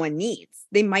someone needs.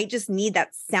 They might just need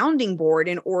that sounding board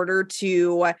in order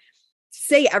to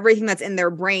say everything that's in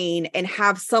their brain and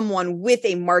have someone with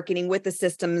a marketing, with the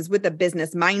systems, with a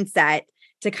business mindset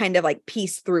to kind of like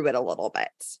piece through it a little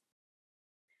bit.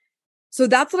 So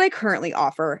that's what I currently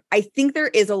offer. I think there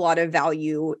is a lot of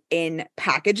value in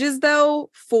packages though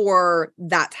for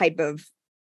that type of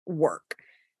work.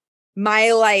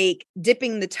 My like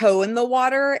dipping the toe in the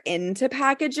water into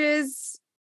packages,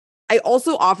 I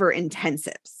also offer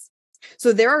intensives.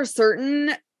 So there are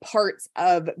certain parts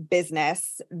of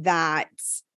business that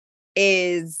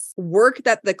is work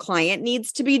that the client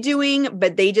needs to be doing,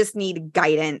 but they just need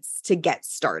guidance to get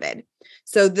started.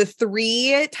 So the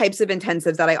 3 types of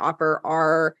intensives that I offer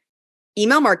are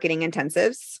email marketing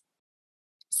intensives,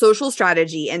 social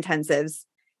strategy intensives,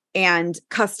 and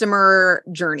customer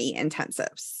journey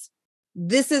intensives.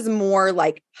 This is more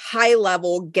like high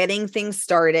level, getting things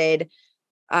started,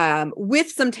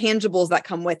 with some tangibles that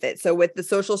come with it. So with the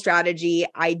social strategy,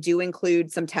 I do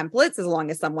include some templates as long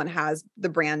as someone has the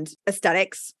brand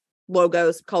aesthetics,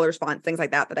 logos, colors, fonts, things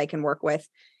like that I can work with.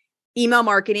 Email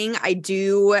marketing, I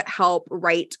do help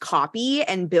write copy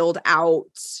and build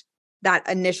out that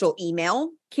initial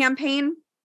email campaign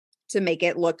to make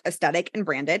it look aesthetic and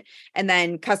branded. And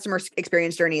then customer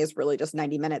experience journey is really just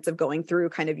 90 minutes of going through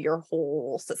kind of your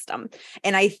whole system.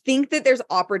 And I think that there's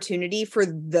opportunity for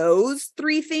those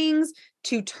 3 things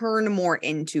to turn more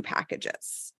into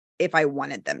packages if I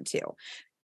wanted them to.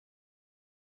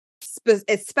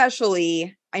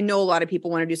 Especially, I know a lot of people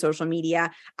want to do social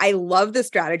media. I love the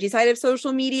strategy side of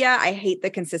social media. I hate the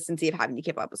consistency of having to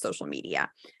keep up with social media.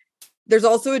 There's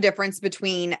also a difference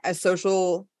between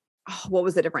what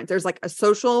was the difference? There's like a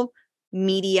social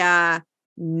media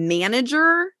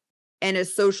manager and a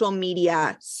social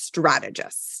media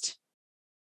strategist.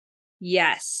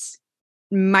 Yes.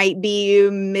 Might be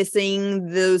missing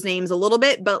those names a little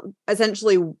bit, but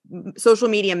essentially social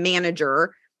media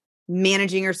manager,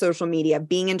 managing your social media,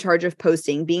 being in charge of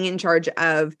posting, being in charge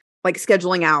of like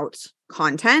scheduling out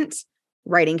content,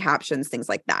 writing captions, things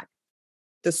like that.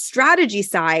 The strategy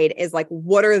side is like,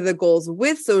 what are the goals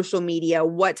with social media?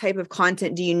 What type of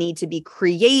content do you need to be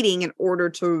creating in order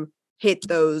to hit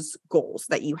those goals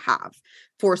that you have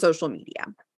for social media?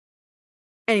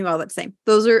 Anyway, let's say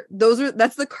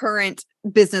that's the current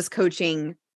business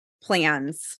coaching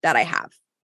plans that I have.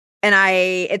 And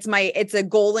it's a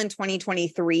goal in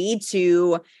 2023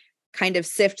 to kind of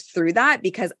sift through that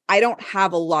because I don't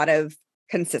have a lot of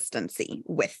consistency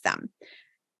with them.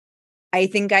 I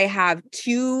think I have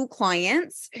 2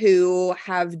 clients who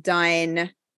have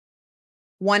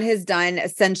one has done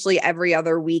essentially every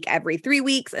other week, every 3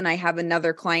 weeks. And I have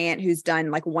another client who's done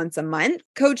like once a month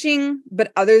coaching.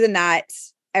 But other than that,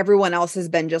 everyone else has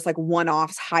been just like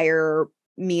one-offs, hire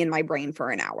me and my brain for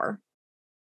an hour.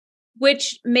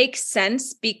 Which makes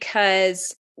sense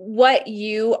because what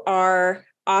you are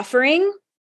offering,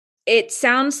 it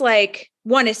sounds like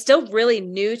one is still really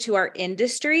new to our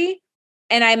industry.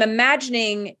 And I'm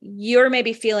imagining you're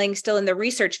maybe feeling still in the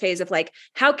research phase of like,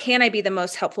 how can I be the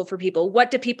most helpful for people?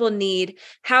 What do people need?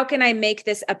 How can I make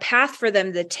this a path for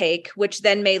them to take, which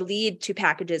then may lead to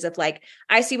packages of like,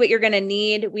 I see what you're going to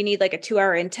need. We need like a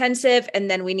 2-hour intensive, and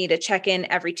then we need a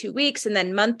check-in every 2 weeks and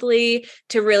then monthly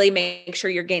to really make sure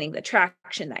you're gaining the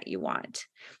traction that you want.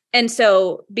 And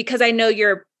so because I know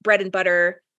your bread and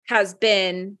butter has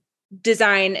been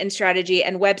design and strategy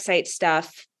and website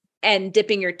stuff and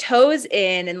dipping your toes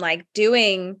in and like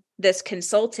doing this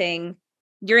consulting,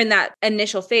 you're in that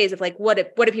initial phase of like, what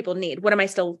do people need? What am I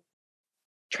still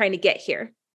trying to get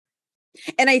here?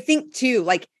 And I think too,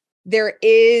 like there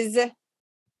is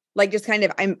like just kind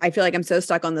of, I feel like I'm so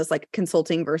stuck on this like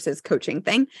consulting versus coaching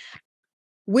thing.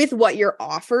 With what you're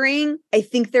offering, I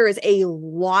think there is a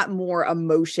lot more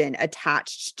emotion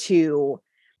attached to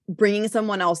bringing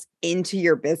someone else into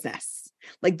your business.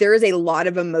 Like there is a lot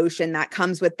of emotion that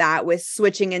comes with that, with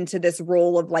switching into this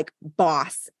role of like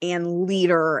boss and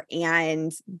leader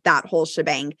and that whole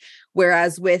shebang.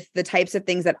 Whereas with the types of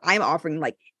things that I'm offering,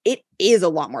 like it is a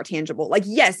lot more tangible. Like,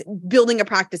 yes, building a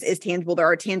practice is tangible. There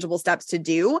are tangible steps to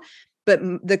do, but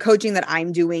the coaching that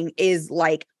I'm doing is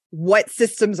like, what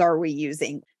systems are we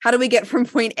using? How do we get from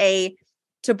point A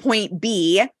to point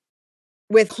B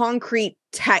with concrete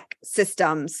tech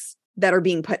systems that are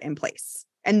being put in place?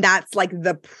 And that's like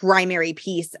the primary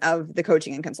piece of the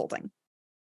coaching and consulting.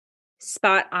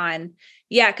 Spot on.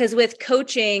 Yeah. Because with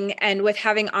coaching and with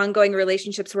having ongoing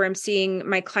relationships where I'm seeing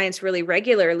my clients really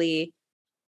regularly,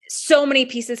 so many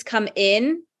pieces come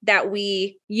in that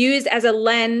we use as a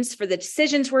lens for the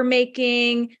decisions we're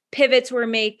making, pivots we're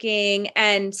making.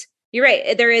 And you're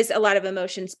right, there is a lot of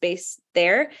emotion space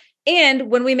there. And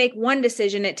when we make one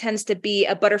decision, it tends to be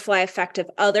a butterfly effect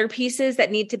of other pieces that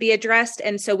need to be addressed.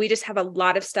 And so we just have a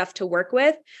lot of stuff to work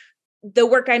with. The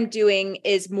work I'm doing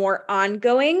is more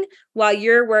ongoing, while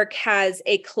your work has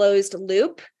a closed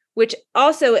loop, which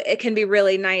also it can be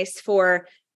really nice for,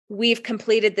 we've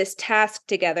completed this task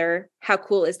together. How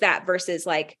cool is that? Versus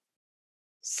like,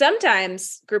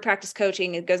 sometimes group practice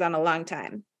coaching, it goes on a long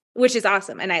time, which is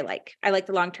awesome. And I like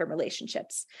the long-term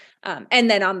relationships.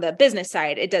 And then on the business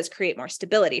side, it does create more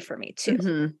stability for me too.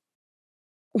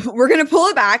 Mm-hmm. We're going to pull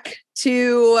it back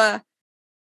to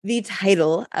the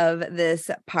title of this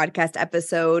podcast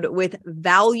episode with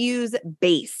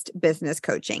values-based business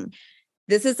coaching.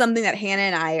 This is something that Hannah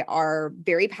and I are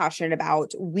very passionate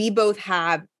about. We both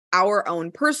have our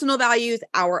own personal values,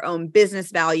 our own business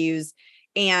values.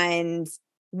 And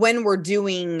when we're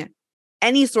doing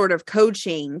any sort of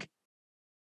coaching,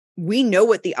 we know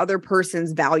what the other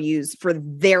person's values for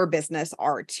their business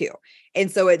are too.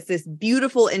 And so it's this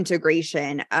beautiful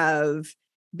integration of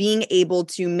being able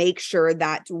to make sure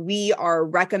that we are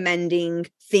recommending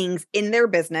things in their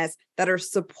business that are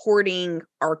supporting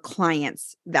our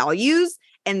clients' values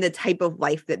and the type of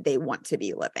life that they want to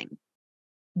be living.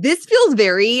 This feels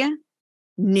very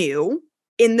new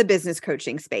in the business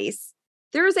coaching space.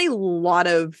 There's a lot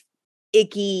of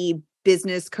icky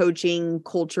business coaching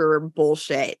culture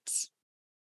bullshit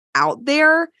out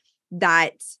there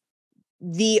that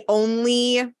the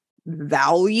only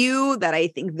value that I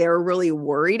think they're really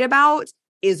worried about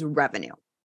is revenue.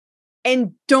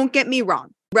 And don't get me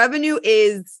wrong, revenue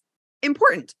is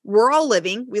important. We're all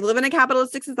living. We live in a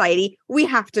capitalistic society. We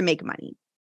have to make money.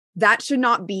 That should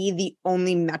not be the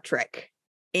only metric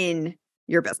in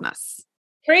your business.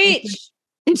 Preach.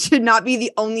 It should not be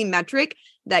the only metric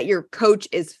that your coach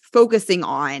is focusing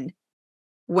on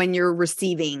when you're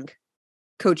receiving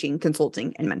coaching,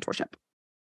 consulting, and mentorship.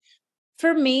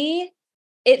 For me,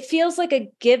 it feels like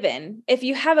a given. If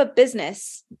you have a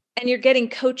business and you're getting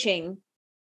coaching,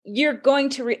 you're going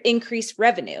to increase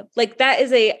revenue. Like that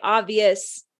is a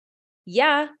obvious,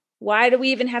 yeah, why do we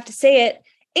even have to say it?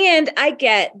 And I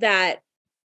get that.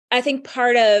 I think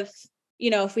part of,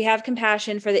 if we have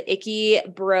compassion for the icky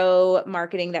bro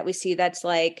marketing that we see, that's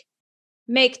like,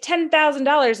 make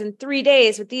 $10,000 in 3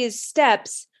 days with these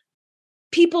steps,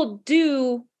 people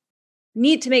do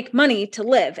need to make money to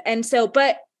live. And so,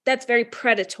 but that's very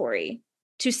predatory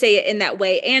to say it in that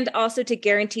way. And also to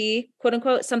guarantee, quote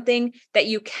unquote, something that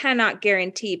you cannot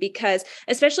guarantee, because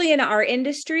especially in our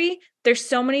industry, there's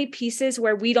so many pieces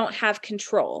where we don't have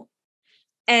control.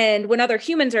 And when other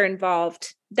humans are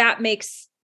involved, that makes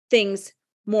things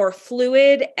more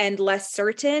fluid and less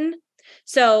certain.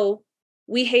 So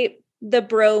we hate the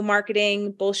bro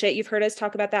marketing bullshit. You've heard us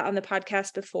talk about that on the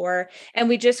podcast before. And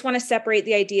we just want to separate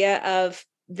the idea of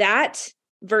that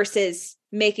versus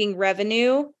making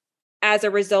revenue as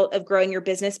a result of growing your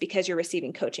business because you're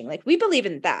receiving coaching. Like we believe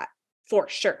in that for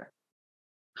sure.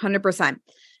 100%.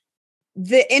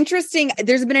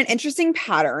 There's been an interesting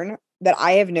pattern that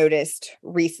I have noticed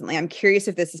recently. I'm curious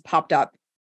if this has popped up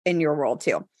in your world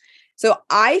too. So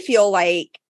I feel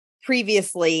like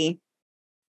previously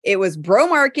it was bro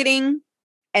marketing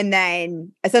and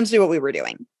then essentially what we were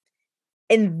doing.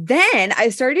 And then I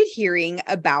started hearing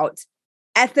about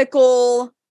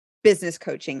ethical business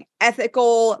coaching,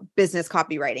 ethical business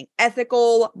copywriting,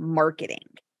 ethical marketing.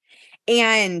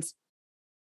 And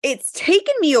it's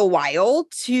taken me a while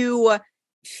to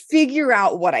figure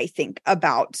out what I think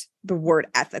about the word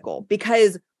ethical,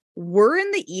 because we're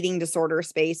in the eating disorder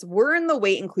space. We're in the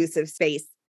weight inclusive space.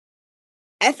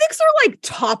 Ethics are like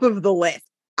top of the list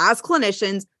as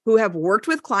clinicians who have worked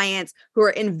with clients who are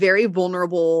in very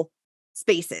vulnerable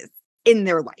spaces in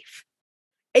their life.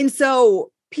 And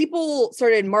so people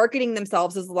started marketing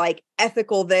themselves as like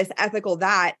ethical this, ethical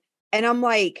that. And I'm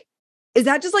like, is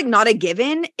that just like not a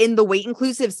given in the weight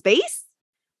inclusive space?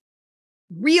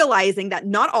 Realizing that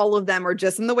not all of them are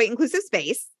just in the weight inclusive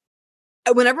space.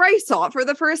 Whenever I saw it for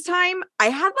the first time, I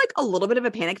had like a little bit of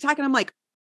a panic attack, and I'm like,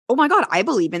 oh my God, I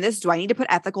believe in this. Do I need to put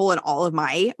ethical in all of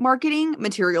my marketing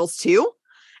materials too?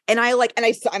 And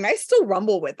I still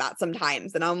rumble with that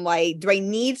sometimes. And I'm like, do I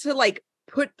need to like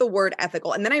put the word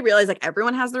ethical? And then I realized like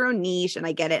everyone has their own niche, and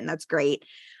I get it. And that's great.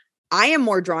 I am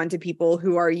more drawn to people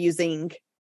who are using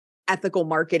ethical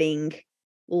marketing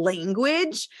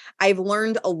language. I've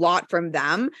learned a lot from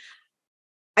them.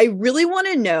 I really want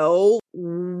to know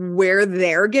where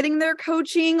they're getting their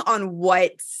coaching on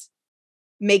what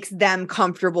makes them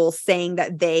comfortable saying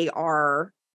that they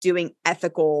are doing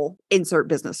ethical insert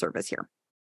business service here.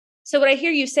 So what I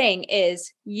hear you saying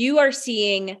is you are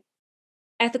seeing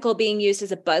ethical being used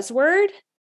as a buzzword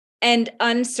and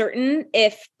uncertain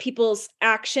if people's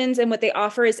actions and what they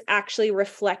offer is actually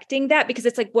reflecting that, because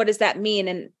it's like, what does that mean?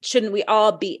 And shouldn't we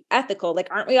all be ethical? Like,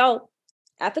 aren't we all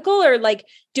ethical, or like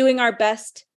doing our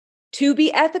best to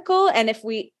be ethical? And if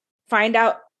we find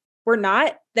out we're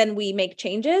not, then we make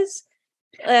changes.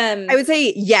 I would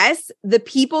say yes. The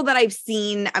people that I've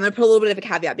seen, I'm going to put a little bit of a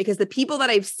caveat, because the people that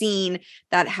I've seen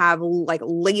that have like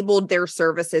labeled their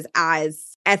services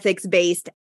as ethics based,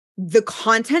 the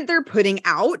content they're putting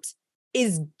out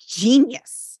is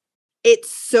genius. It's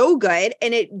so good.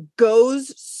 And it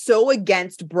goes so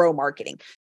against bro marketing.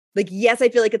 Like, yes, I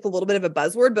feel like it's a little bit of a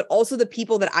buzzword, but also the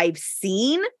people that I've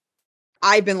seen,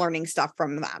 I've been learning stuff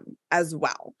from them as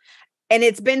well. And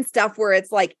it's been stuff where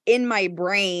it's like in my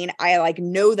brain, I like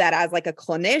know that as like a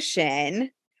clinician,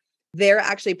 they're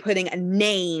actually putting a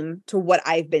name to what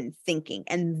I've been thinking.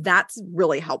 And that's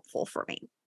really helpful for me.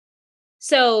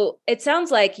 So it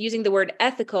sounds like using the word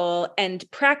ethical and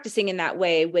practicing in that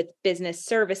way with business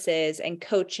services and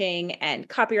coaching and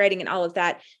copywriting and all of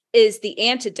that is the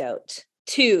antidote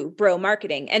to bro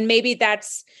marketing. And maybe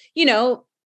that's,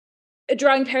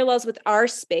 drawing parallels with our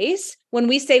space. When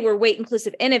we say we're weight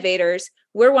inclusive innovators,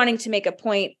 we're wanting to make a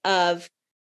point of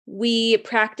we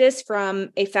practice from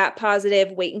a fat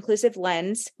positive, weight inclusive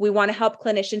lens. We want to help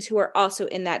clinicians who are also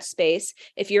in that space.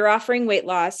 If you're offering weight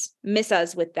loss, miss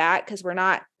us with that, because we're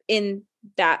not in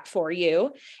that for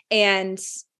you. And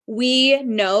we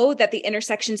know that the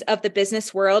intersections of the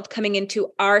business world coming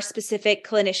into our specific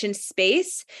clinician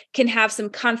space can have some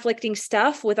conflicting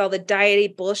stuff with all the diety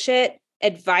bullshit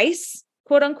advice,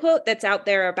 quote unquote, that's out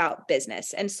there about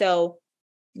business. And so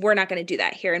we're not going to do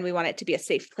that here. And we want it to be a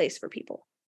safe place for people.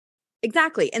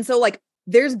 Exactly. And so like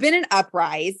there's been an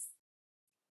uprise,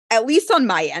 at least on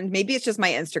my end. Maybe it's just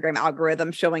my Instagram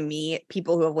algorithm showing me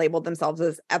people who have labeled themselves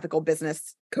as ethical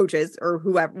business coaches or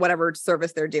whoever, whatever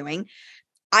service they're doing.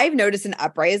 I've noticed an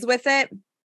uprise with it.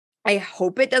 I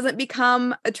hope it doesn't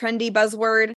become a trendy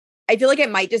buzzword. I feel like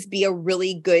it might just be a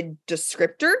really good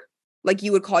descriptor. Like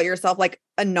you would call yourself like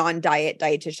a non-diet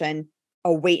dietitian,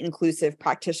 a weight inclusive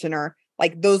practitioner.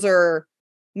 Like those are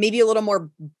maybe a little more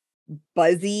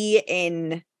buzzy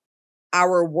in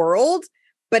our world,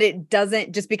 but it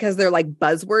doesn't, just because they're like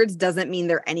buzzwords doesn't mean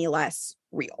they're any less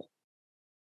real.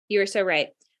 You are so right.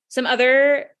 Some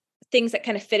other things that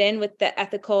kind of fit in with the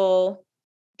ethical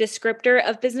descriptor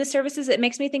of business services, it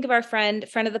makes me think of our friend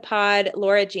of the pod,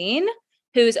 Laura Jean,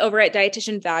 who's over at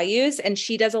Dietitian Values. And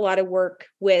she does a lot of work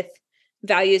with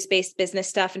values-based business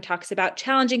stuff and talks about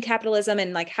challenging capitalism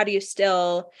and like, how do you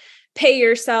still pay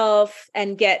yourself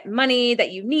and get money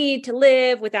that you need to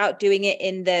live without doing it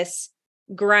in this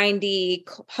grindy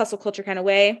hustle culture kind of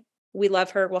way. We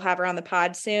love her. We'll have her on the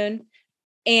pod soon.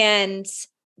 And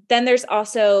then there's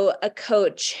also a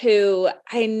coach who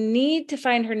I need to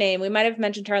find her name. We might have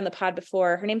mentioned her on the pod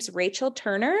before. Her name's Rachel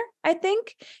Turner, I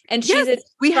think. And she's a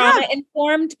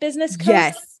trauma-informed business coach.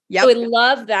 Yes. Yep. So we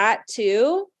love that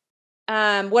too.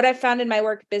 What I've found in my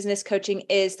work business coaching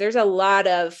is there's a lot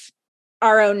of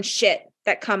our own shit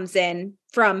that comes in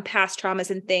from past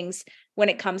traumas and things when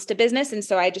it comes to business. And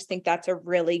so I just think that's a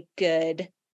really good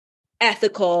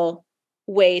ethical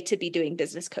way to be doing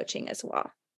business coaching as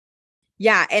well.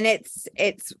 Yeah. And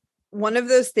it's one of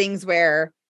those things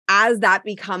where as that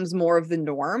becomes more of the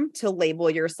norm to label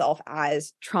yourself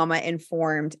as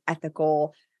trauma-informed,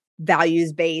 ethical,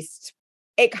 values-based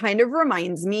It kind of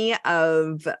reminds me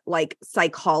of like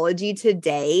Psychology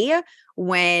Today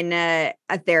when a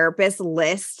therapist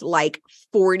lists like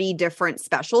 40 different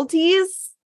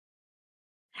specialties.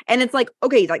 And it's like,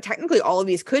 okay, like technically all of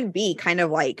these could be kind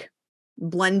of like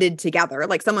blended together.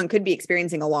 Like someone could be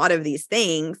experiencing a lot of these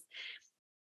things,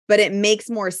 but it makes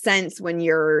more sense when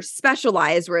you're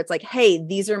specialized where it's like, hey,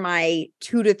 these are my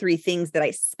 2 to 3 things that I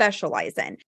specialize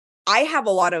in. I have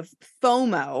a lot of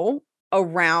FOMO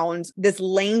around this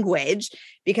language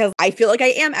because I feel like I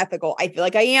am ethical. I feel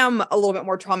like I am a little bit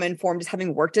more trauma informed just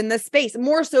having worked in this space,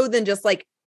 more so than just like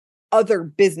other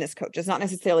business coaches, not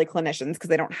necessarily clinicians, because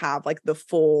they don't have like the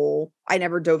full, I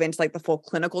never dove into like the full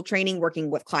clinical training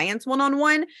working with clients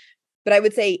one-on-one, but I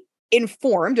would say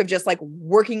informed of just like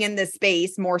working in this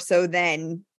space more so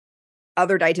than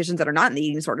other dietitians that are not in the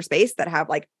eating disorder space that have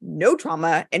like no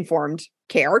trauma informed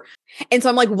care. And so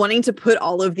I'm like wanting to put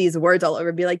all of these words all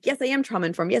over, be like, yes, I am trauma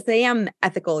informed. Yes, I am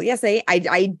ethical. Yes,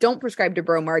 I don't prescribe to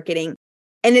bro marketing.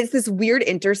 And it's this weird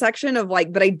intersection of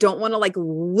like, but I don't want to like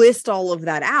list all of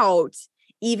that out,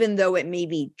 even though it may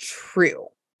be true.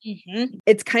 Mm-hmm.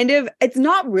 It's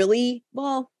not really,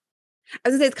 well,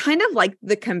 as I say, it's kind of like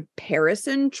the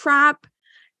comparison trap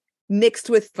mixed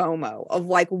with FOMO of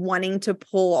like wanting to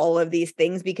pull all of these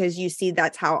things because you see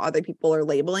that's how other people are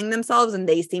labeling themselves and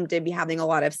they seem to be having a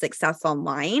lot of success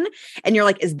online. And you're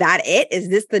like, is that it? Is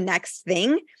this the next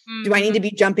thing? Mm-hmm. Do I need to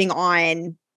be jumping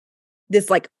on this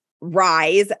like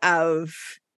rise of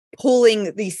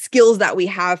pulling these skills that we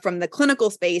have from the clinical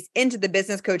space into the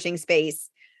business coaching space,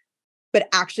 but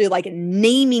actually like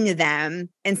naming them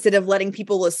instead of letting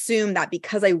people assume that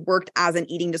because I worked as an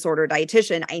eating disorder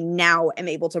dietitian, I now am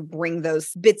able to bring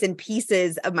those bits and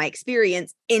pieces of my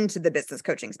experience into the business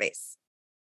coaching space.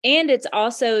 And it's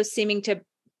also seeming to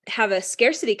have a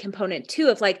scarcity component too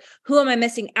of like, who am I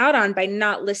missing out on by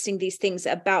not listing these things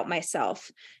about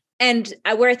myself? And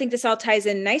where I think this all ties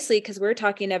in nicely, because we're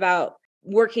talking about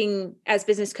working as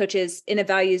business coaches in a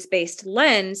values-based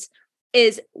lens,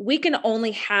 is we can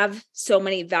only have so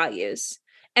many values.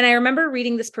 And I remember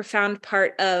reading this profound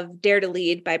part of Dare to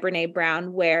Lead by Brene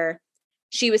Brown, where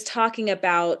she was talking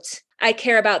about, I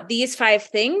care about these 5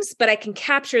 things, but I can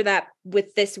capture that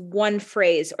with this one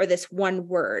phrase or this one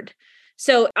word.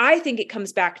 So I think it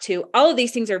comes back to all of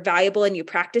these things are valuable and you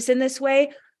practice in this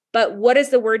way, but what is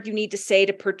the word you need to say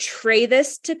to portray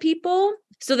this to people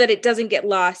so that it doesn't get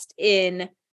lost in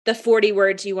the 40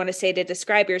 words you want to say to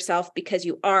describe yourself because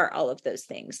you are all of those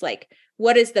things? Like,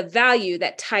 what is the value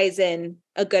that ties in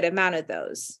a good amount of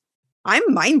those? I'm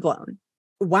mind blown.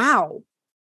 Wow.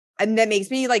 And that makes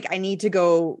me like, I need to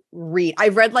go read.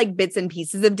 I've read like bits and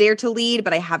pieces of Dare to Lead,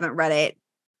 but I haven't read it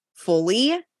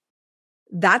fully.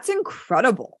 That's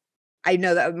incredible. I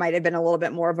know that might have been a little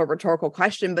bit more of a rhetorical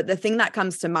question, but the thing that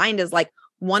comes to mind is like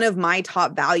one of my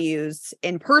top values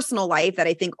in personal life that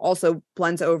I think also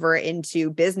blends over into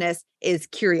business is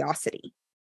curiosity.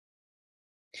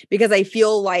 Because I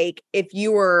feel like if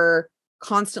you were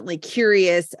constantly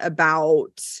curious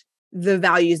about the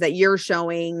values that you're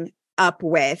showing up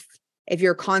with, if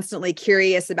you're constantly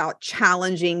curious about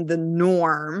challenging the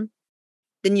norm,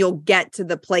 then you'll get to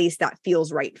the place that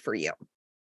feels right for you.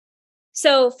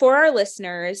 So for our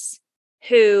listeners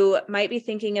who might be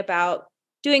thinking about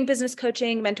doing business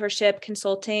coaching, mentorship,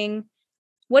 consulting,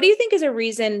 what do you think is a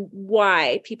reason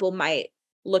why people might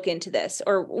look into this?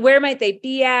 Or where might they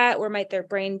be at? Where might their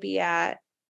brain be at?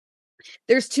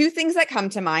 There's 2 things that come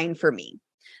to mind for me.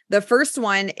 The first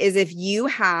one is if you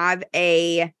have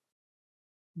a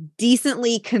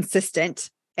decently consistent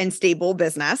and stable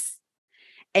business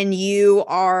and you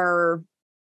are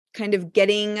kind of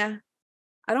getting,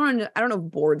 I don't know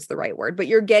if bored's the right word, but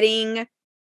you're getting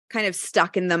kind of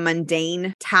stuck in the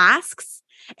mundane tasks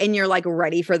and you're like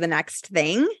ready for the next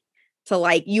thing to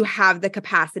like, you have the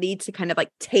capacity to kind of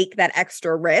like take that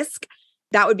extra risk.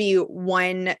 That would be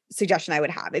one suggestion I would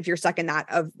have if you're stuck in that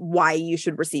of why you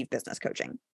should receive business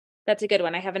coaching. That's a good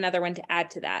one. I have another one to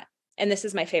add to that. And this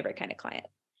is my favorite kind of client,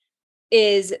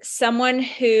 is someone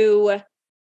who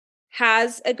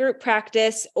has a group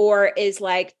practice or is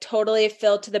like totally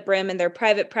filled to the brim in their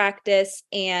private practice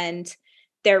and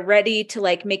they're ready to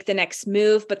like make the next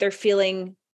move, but they're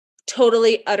feeling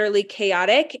totally, utterly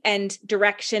chaotic and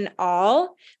direction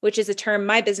all, which is a term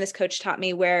my business coach taught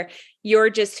me, where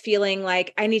you're just feeling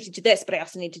like, I need to do this, but I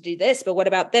also need to do this. But what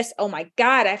about this? Oh my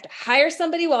God, I have to hire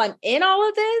somebody while I'm in all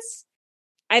of this.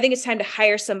 I think it's time to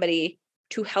hire somebody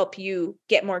to help you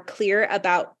get more clear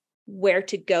about where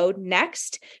to go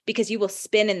next, because you will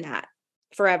spin in that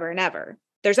forever and ever.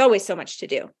 There's always so much to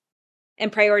do.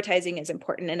 And prioritizing is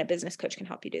important, and a business coach can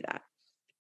help you do that.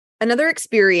 Another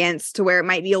experience to where it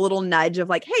might be a little nudge of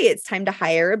like, hey, it's time to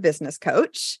hire a business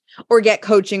coach or get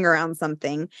coaching around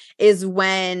something is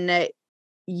when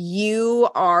you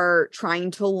are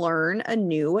trying to learn a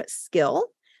new skill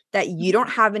that you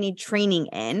don't have any training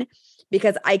in,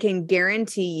 because I can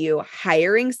guarantee you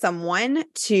hiring someone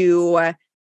to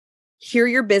hear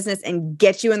your business and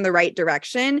get you in the right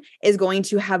direction is going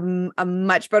to have a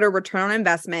much better return on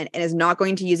investment and is not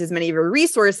going to use as many of your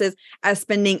resources as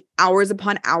spending hours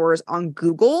upon hours on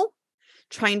Google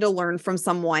trying to learn from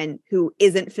someone who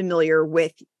isn't familiar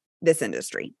with this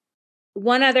industry.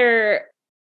 One other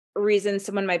reason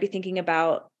someone might be thinking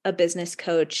about a business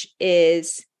coach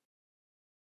is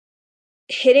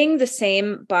hitting the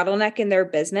same bottleneck in their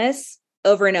business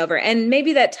over and over. And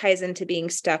maybe that ties into being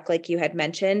stuck, like you had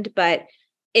mentioned, but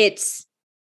it's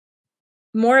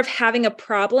more of having a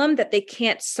problem that they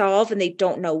can't solve and they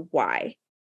don't know why.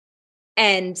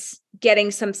 And getting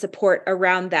some support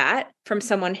around that from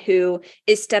someone who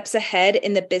is steps ahead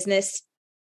in the business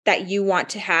that you want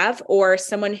to have, or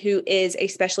someone who is a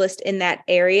specialist in that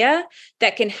area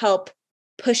that can help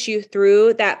push you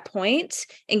through that point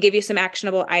and give you some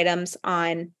actionable items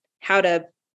on how to,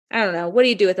 I don't know, what do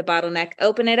you do with a bottleneck?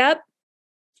 Open it up,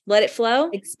 let it flow,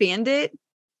 expand it,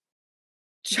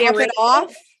 chop it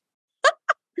off,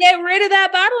 get rid of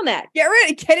that bottleneck.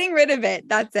 Getting rid of it.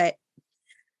 That's it.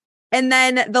 And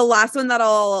then the last one that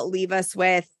I'll leave us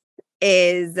with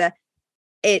is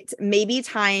it may be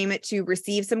time to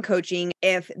receive some coaching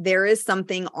if there is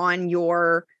something on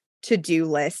your to-do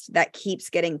list that keeps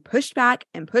getting pushed back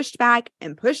and pushed back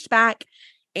and pushed back.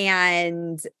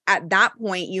 And at that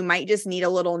point, you might just need a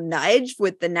little nudge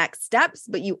with the next steps,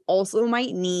 but you also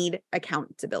might need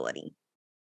accountability.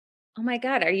 Oh my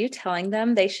God. Are you telling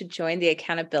them they should join the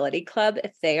accountability club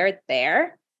if they are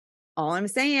there? All I'm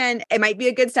saying, it might be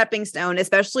a good stepping stone,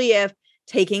 especially if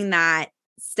taking that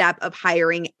step of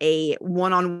hiring a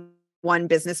one-on-one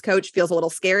business coach feels a little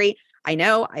scary. I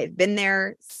know I've been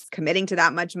there, committing to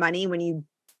that much money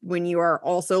when you are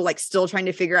also like still trying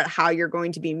to figure out how you're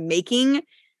going to be making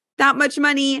that much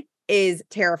money is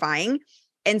terrifying.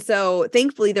 And so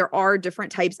thankfully there are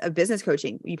different types of business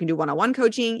coaching. You can do one-on-one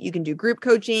coaching, you can do group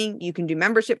coaching, you can do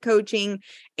membership coaching.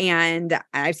 And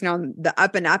I've seen on the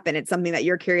up and up, and it's something that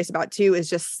you're curious about too, is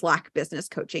just Slack business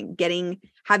coaching,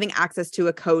 having access to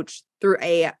a coach through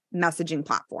a messaging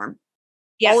platform.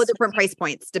 Yes. All the different price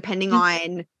points, depending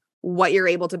on what you're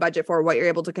able to budget for, what you're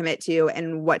able to commit to,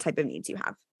 and what type of needs you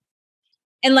have.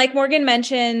 And like Morgan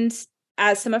mentioned,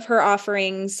 as some of her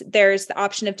offerings, there's the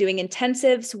option of doing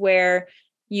intensives where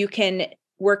you can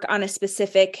work on a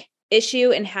specific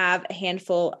issue and have a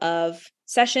handful of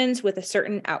sessions with a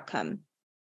certain outcome.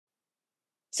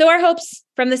 So our hopes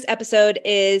from this episode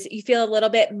is you feel a little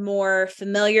bit more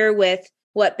familiar with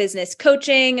what business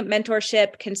coaching,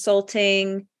 mentorship,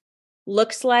 consulting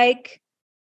looks like,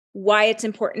 why it's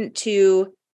important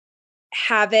to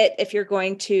have it if you're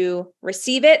going to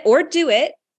receive it or do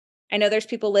it. I know there's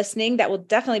people listening that will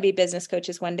definitely be business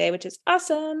coaches one day, which is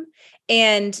awesome.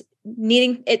 And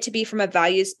needing it to be from a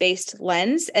values-based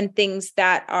lens and things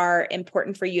that are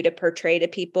important for you to portray to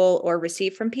people or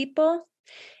receive from people.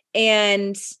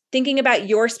 And thinking about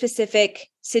your specific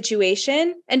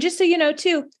situation. And just so you know,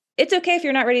 too, it's okay if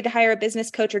you're not ready to hire a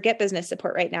business coach or get business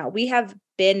support right now. We have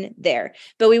been there,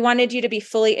 but we wanted you to be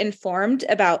fully informed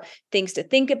about things to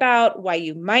think about, why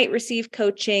you might receive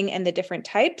coaching and the different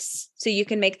types, so you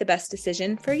can make the best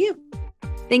decision for you.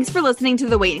 Thanks for listening to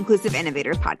the Weight Inclusive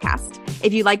Innovators podcast.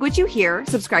 If you like what you hear,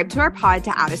 subscribe to our pod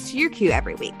to add us to your queue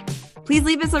every week. Please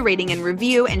leave us a rating and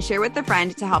review and share with a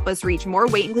friend to help us reach more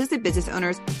weight-inclusive business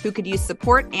owners who could use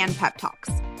support and pep talks.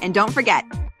 And don't forget,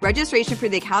 registration for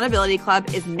the Accountability Club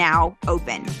is now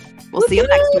open. We'll see you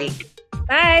next week.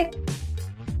 Bye.